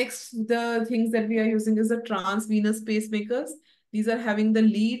 So next, the things that we are using is the transvenous pacemakers. These are having the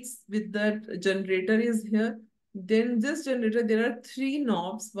leads with the generator is here. Then this generator, there are three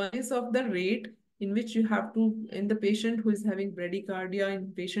knobs. One is of the rate in which you have to, in the patient who is having bradycardia,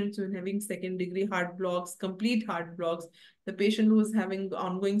 in patients who are having second degree heart blocks, complete heart blocks, the patient who is having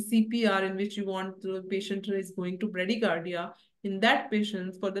ongoing CPR in which you want the patient who is going to bradycardia, in that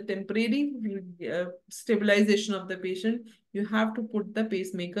patient, for the temporary stabilization of the patient, you have to put the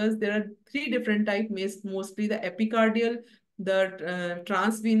pacemakers. There are three different type, mostly the epicardial, the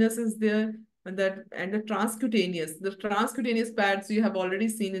transvenous is there, and the transcutaneous. The transcutaneous pads you have already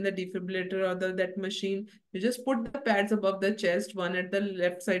seen in the defibrillator or that machine. You just put the pads above the chest, one at the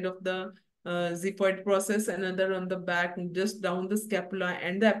left side of the xiphoid process, another on the back, just down the scapula,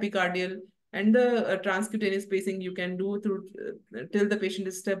 and the epicardial and the transcutaneous pacing you can do through till the patient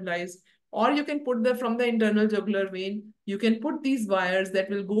is stabilized. Or you can put the from the internal jugular vein, you can put these wires that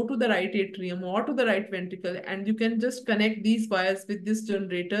will go to the right atrium or to the right ventricle, and you can just connect these wires with this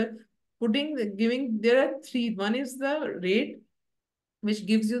generator, giving, there are three. One is the rate, which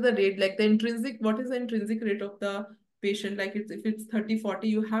gives you the rate, like the intrinsic, what is the intrinsic rate of the patient, like if it's 30 40,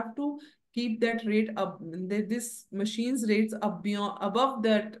 you have to keep that rate up, this machine's rates up beyond above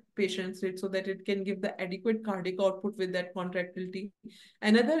that patient's rate, so that it can give the adequate cardiac output with that contractility.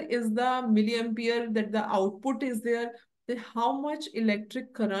 Another is the milliampere, that the output is there, that how much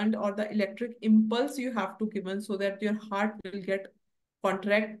electric current or the electric impulse you have to given so that your heart will get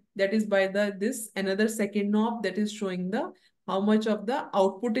contract, that is by the this another second knob that is showing the how much of the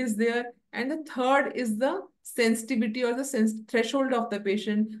output is there. And the third is the sensitivity or the threshold of the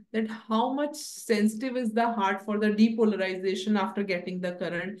patient, that how much sensitive is the heart for the depolarization after getting the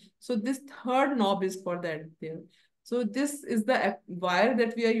current. So this third knob is for that there. So this is the wire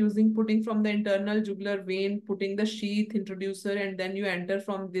that we are using, putting from the internal jugular vein, putting the sheath introducer, and then you enter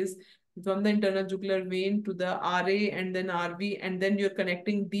from this, from the internal jugular vein to the RA and then RV, and then you're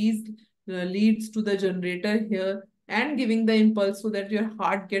connecting these leads to the generator here and giving the impulse so that your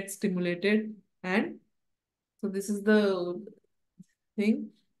heart gets stimulated. And so this is the thing.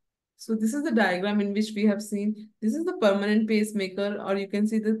 So this is the diagram in which we have seen, this is the permanent pacemaker, or you can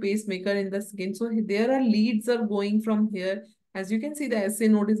see the pacemaker in the skin. So there are leads are going from here. As you can see, the SA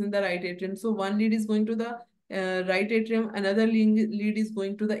node is in the right atrium. So one lead is going to the right atrium, another lead is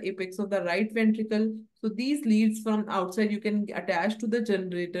going to the apex of the right ventricle. So these leads from outside you can attach to the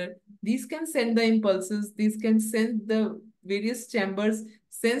generator. These can send the impulses, these can send the various chambers,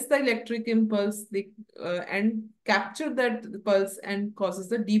 sense the electric impulse, and capture that pulse and causes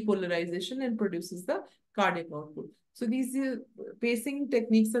the depolarization and produces the cardiac output. So these pacing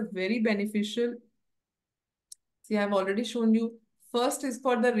techniques are very beneficial. See, I've already shown you. First is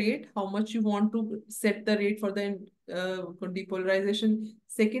for the rate, how much you want to set the rate for the depolarization.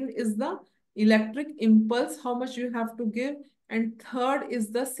 Second is the electric impulse, how much you have to give. And third is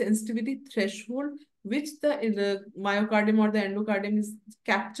the sensitivity threshold, which the myocardium or the endocardium is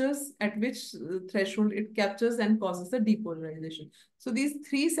captures, at which threshold it captures and causes the depolarization. So these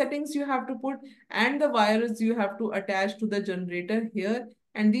three settings you have to put, and the wires you have to attach to the generator here.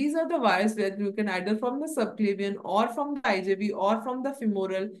 And these are the wires where you can either from the subclavian or from the IJV or from the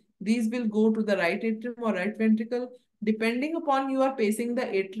femoral. These will go to the right atrium or right ventricle. Depending upon you are pacing the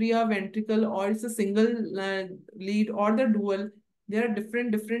atria, ventricle, or it's a single lead or the dual, there are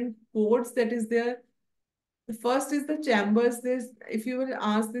different codes that is there. The first is the chambers. This, if you will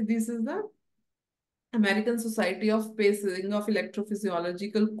ask, that this is the American Society of Pacing of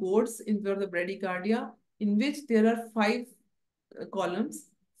Electrophysiological codes in for the bradycardia, in which there are five columns.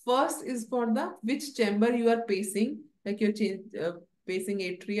 First is for the which chamber you are pacing, like you're pacing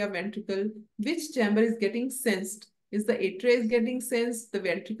atria, ventricle, which chamber is getting sensed. Is the atria is getting sensed, the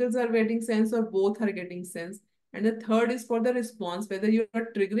ventricles are getting sensed, or both are getting sensed. And the third is for the response, whether you are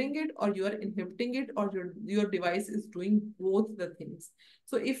triggering it or you are inhibiting it, or your device is doing both the things.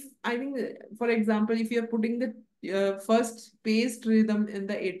 So if, I mean, for example, if you are putting the first paced rhythm in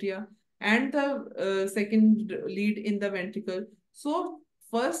the atria and the second lead in the ventricle, so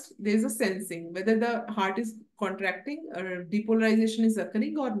first there is a sensing whether the heart is contracting or depolarization is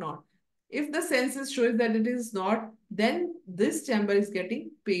occurring or not. If the senses shows that it is not, then this chamber is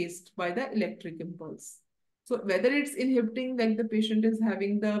getting paced by the electric impulse. So whether it's inhibiting, like the patient is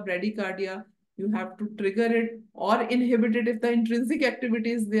having the bradycardia, you have to trigger it or inhibit it if the intrinsic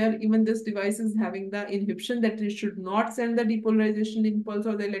activity is there. Even this device is having the inhibition that it should not send the depolarization impulse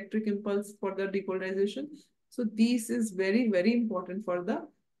or the electric impulse for the depolarization. So this is very, very important for the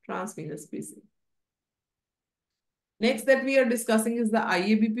transvenous pacing. Next that we are discussing is the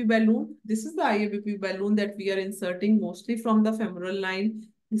IABP balloon. This is the IABP balloon that we are inserting mostly from the femoral line.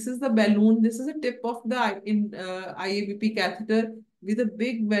 This is the balloon. This is a tip of the IABP catheter with a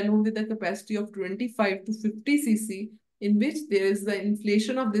big balloon with a capacity of 25 to 50 cc, in which there is the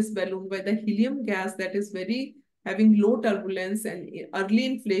inflation of this balloon by the helium gas that is very having low turbulence and early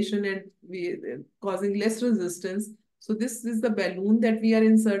inflation and causing less resistance. So this is the balloon that we are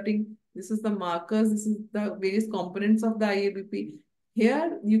inserting. This is the markers. This is the various components of the IABP.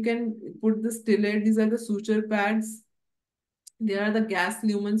 Here you can put the stylet. These are the suture pads. There are the gas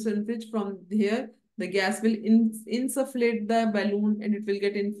lumens in which from here the gas will insufflate the balloon and it will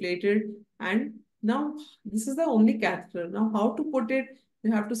get inflated. And now this is the only catheter. Now how to put it?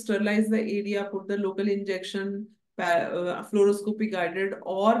 You have to sterilize the area, put the local injection, fluoroscopy guided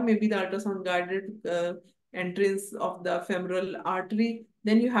or maybe the ultrasound guided entrance of the femoral artery.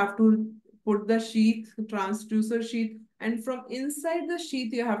 Then you have to put the sheath, transducer sheath, and from inside the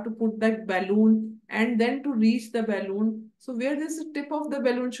sheath you have to put that balloon and then to reach the balloon. So where this tip of the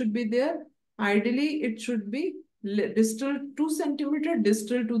balloon should be there, ideally it should be distal 2 centimeter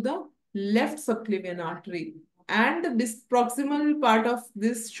distal to the left subclavian artery, and this proximal part of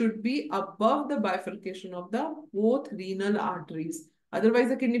this should be above the bifurcation of the both renal arteries. Otherwise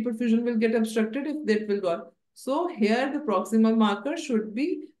the kidney perfusion will get obstructed if that will go. So here the proximal marker should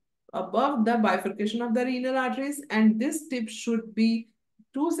be above the bifurcation of the renal arteries, and this tip should be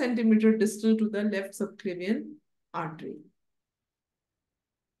 2 centimeter distal to the left subclavian artery.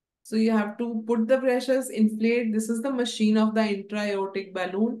 So you have to put the pressures, inflate. This is the machine of the intra-aortic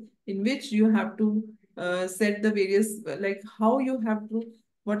balloon in which you have to set the various, like how you have to,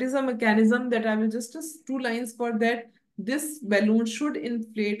 what is the mechanism that I will just 2 lines for that. This balloon should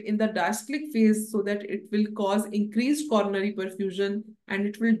inflate in the diastolic phase so that it will cause increased coronary perfusion, and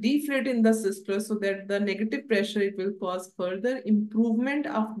it will deflate in the systole so that the negative pressure, it will cause further improvement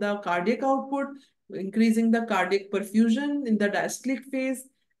of the cardiac output, increasing the cardiac perfusion in the diastolic phase,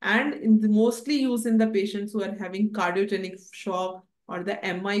 and in the mostly used in the patients who are having cardiogenic shock or the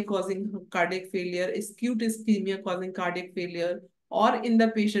MI causing cardiac failure, acute ischemia causing cardiac failure, or in the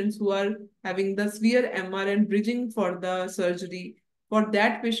patients who are having the severe MR and bridging for the surgery. For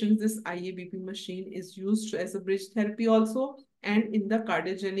that patient, this IABP machine is used as a bridge therapy also, and in the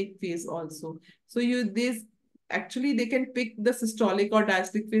cardiogenic phase also. So this actually they can pick the systolic or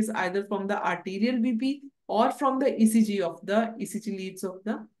diastolic phase either from the arterial BP or from the ECG of the ECG leads of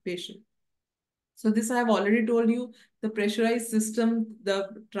the patient. So this I have already told you, the pressurized system, the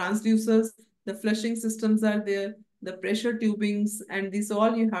transducers, the flushing systems are there, the pressure tubings, and this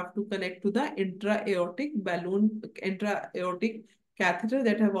all you have to connect to the intra-aortic balloon, intra-aortic catheter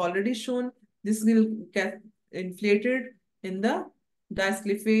that I have already shown. This will get inflated in the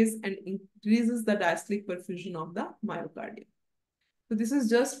diastolic phase and increases the diastolic perfusion of the myocardium. So this is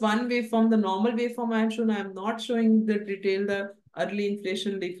just one waveform, the normal waveform I have shown. I am not showing the detail, the early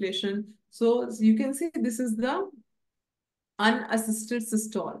inflation, deflation. So you can see this is the unassisted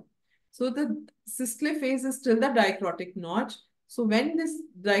systole. So the systole phase is still the dicrotic notch. So when this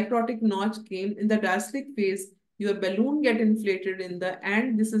dicrotic notch came in the diastolic phase, your balloon get inflated in the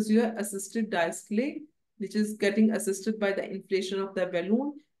end. This is your assisted diastole, which is getting assisted by the inflation of the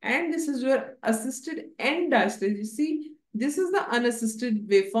balloon. And this is your assisted end diastole. You see, this is the unassisted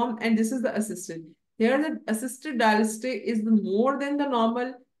waveform and this is the assisted. Here the assisted diastole is more than the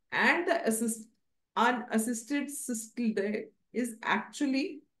normal, and the unassisted systole is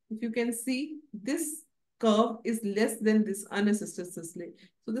actually, if you can see, this curve is less than this unassisted systole.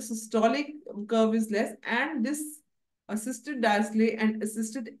 So the systolic curve is less, and this assisted diastole and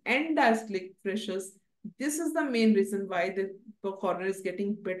assisted end diastolic pressures, this is the main reason why the coronary is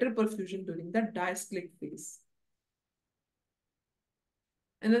getting better perfusion during the diastolic phase.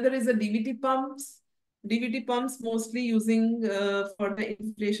 Another is the DVT pumps. DVT pumps mostly using for the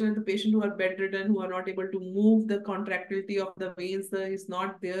inflation of the patient who are bedridden, who are not able to move, the contractility of the veins is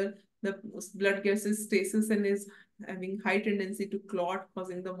not there. The blood gases stasis and is having high tendency to clot,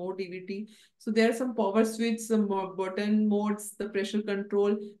 causing the more DVT. So there are some power switch, some more button modes, the pressure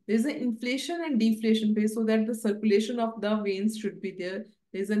control. There's an inflation and deflation phase so that the circulation of the veins should be there.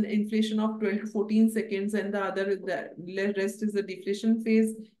 There's an inflation of 12 to 14 seconds, and the rest is the deflation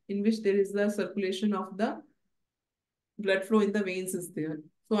phase, in which there is the circulation of the blood flow in the veins is there.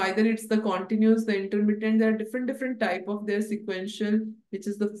 So either it's the continuous, the intermittent, there are different type of their sequential, which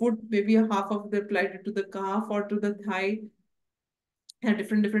is the foot, maybe a half of the applied to the calf or to the thigh, and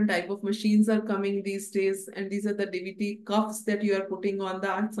different type of machines are coming these days, and these are the DVT cuffs that you are putting on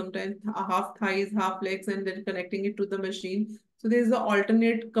that, sometimes half thighs, half legs, and then connecting it to the machine. So there is the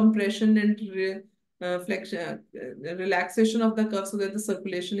alternate compression and flexion, relaxation of the cuff, so that the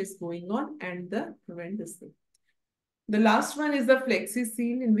circulation is going on and the prevent this thing. The last one is the flexi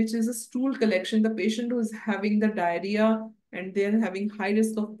seal, in which is a stool collection. The patient who is having the diarrhea and they're having high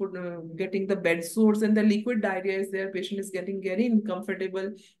risk of getting the bed sores, and the liquid diarrhea is there, patient is getting very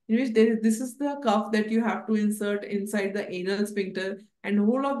uncomfortable, in which this is the cuff that you have to insert inside the anal sphincter, and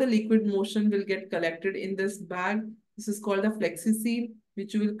whole of the liquid motion will get collected in this bag. This is called the flexi seal,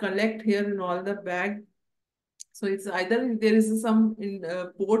 which you will collect here in all the bag. So it's either there is some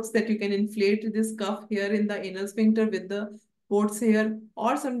ports that you can inflate this cuff here in the anal sphincter with the ports here,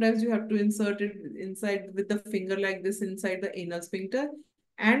 or sometimes you have to insert it inside with the finger like this inside the anal sphincter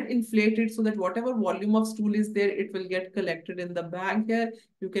and inflate it, so that whatever volume of stool is there, it will get collected in the bag here.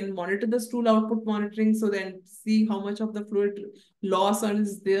 You can monitor the stool output monitoring, so then see how much of the fluid loss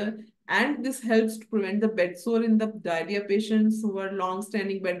is there. And this helps to prevent the bed sore in the diarrhea patients who are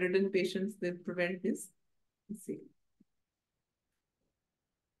long-standing bedridden patients. They prevent this. See.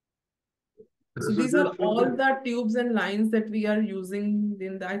 So So these are just all the tubes and lines that we are using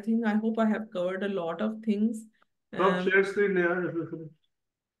in the, I hope I have covered a lot of things. stop share screen, Neha, if you finish.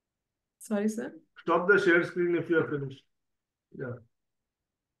 Sorry, sir. Stop the share screen if you are finished. Yeah.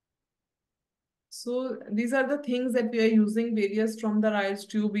 So these are the things that we are using, various from the Rice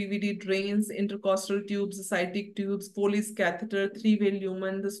tube, EVD drains, intercostal tubes, ascitic tubes, Foley's catheter, three-way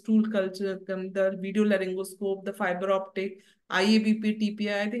lumen, the stool culture, the video laryngoscope, the fiber optic, IABP,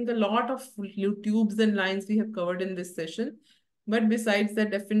 TPI. I think a lot of tubes and lines we have covered in this session. But besides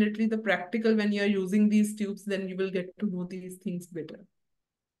that, definitely the practical, when you are using these tubes, then you will get to know these things better.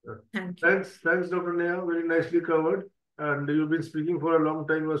 Thank you. Thanks, Dr. Neha. Very nicely covered. And you've been speaking for a long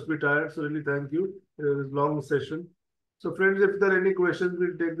time, you must be tired. So really thank you. It was a long session. So friends, if there are any questions,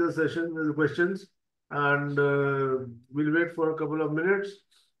 we'll take the questions, and we'll wait for a couple of minutes.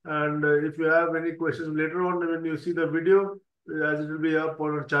 And if you have any questions later on, when you see the video, as it will be up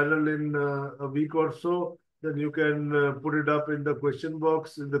on our channel in a week or so, then you can put it up in the question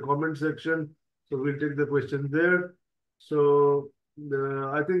box in the comment section. So we'll take the question there. So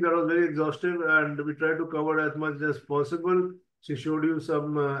I think that was very exhaustive, and we tried to cover as much as possible. She showed you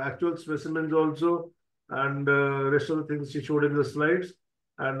some actual specimens also, and rest of the things she showed in the slides.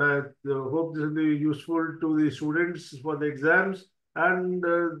 And I hope this will be useful to the students for the exams, and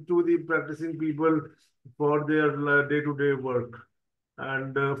to the practicing people for their day-to-day work.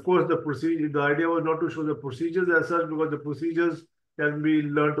 And of course, the idea was not to show the procedures as such, because the procedures can be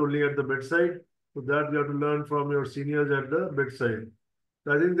learnt only at the bedside. So that you have to learn from your seniors at the bedside.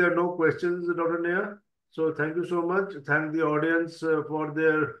 So I think there are no questions, Dr. Neha. So thank you so much. Thank the audience for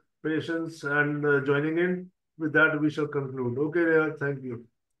their patience and joining in. With that, we shall conclude. Okay, Neha, thank you.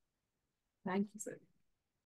 Thank you, sir.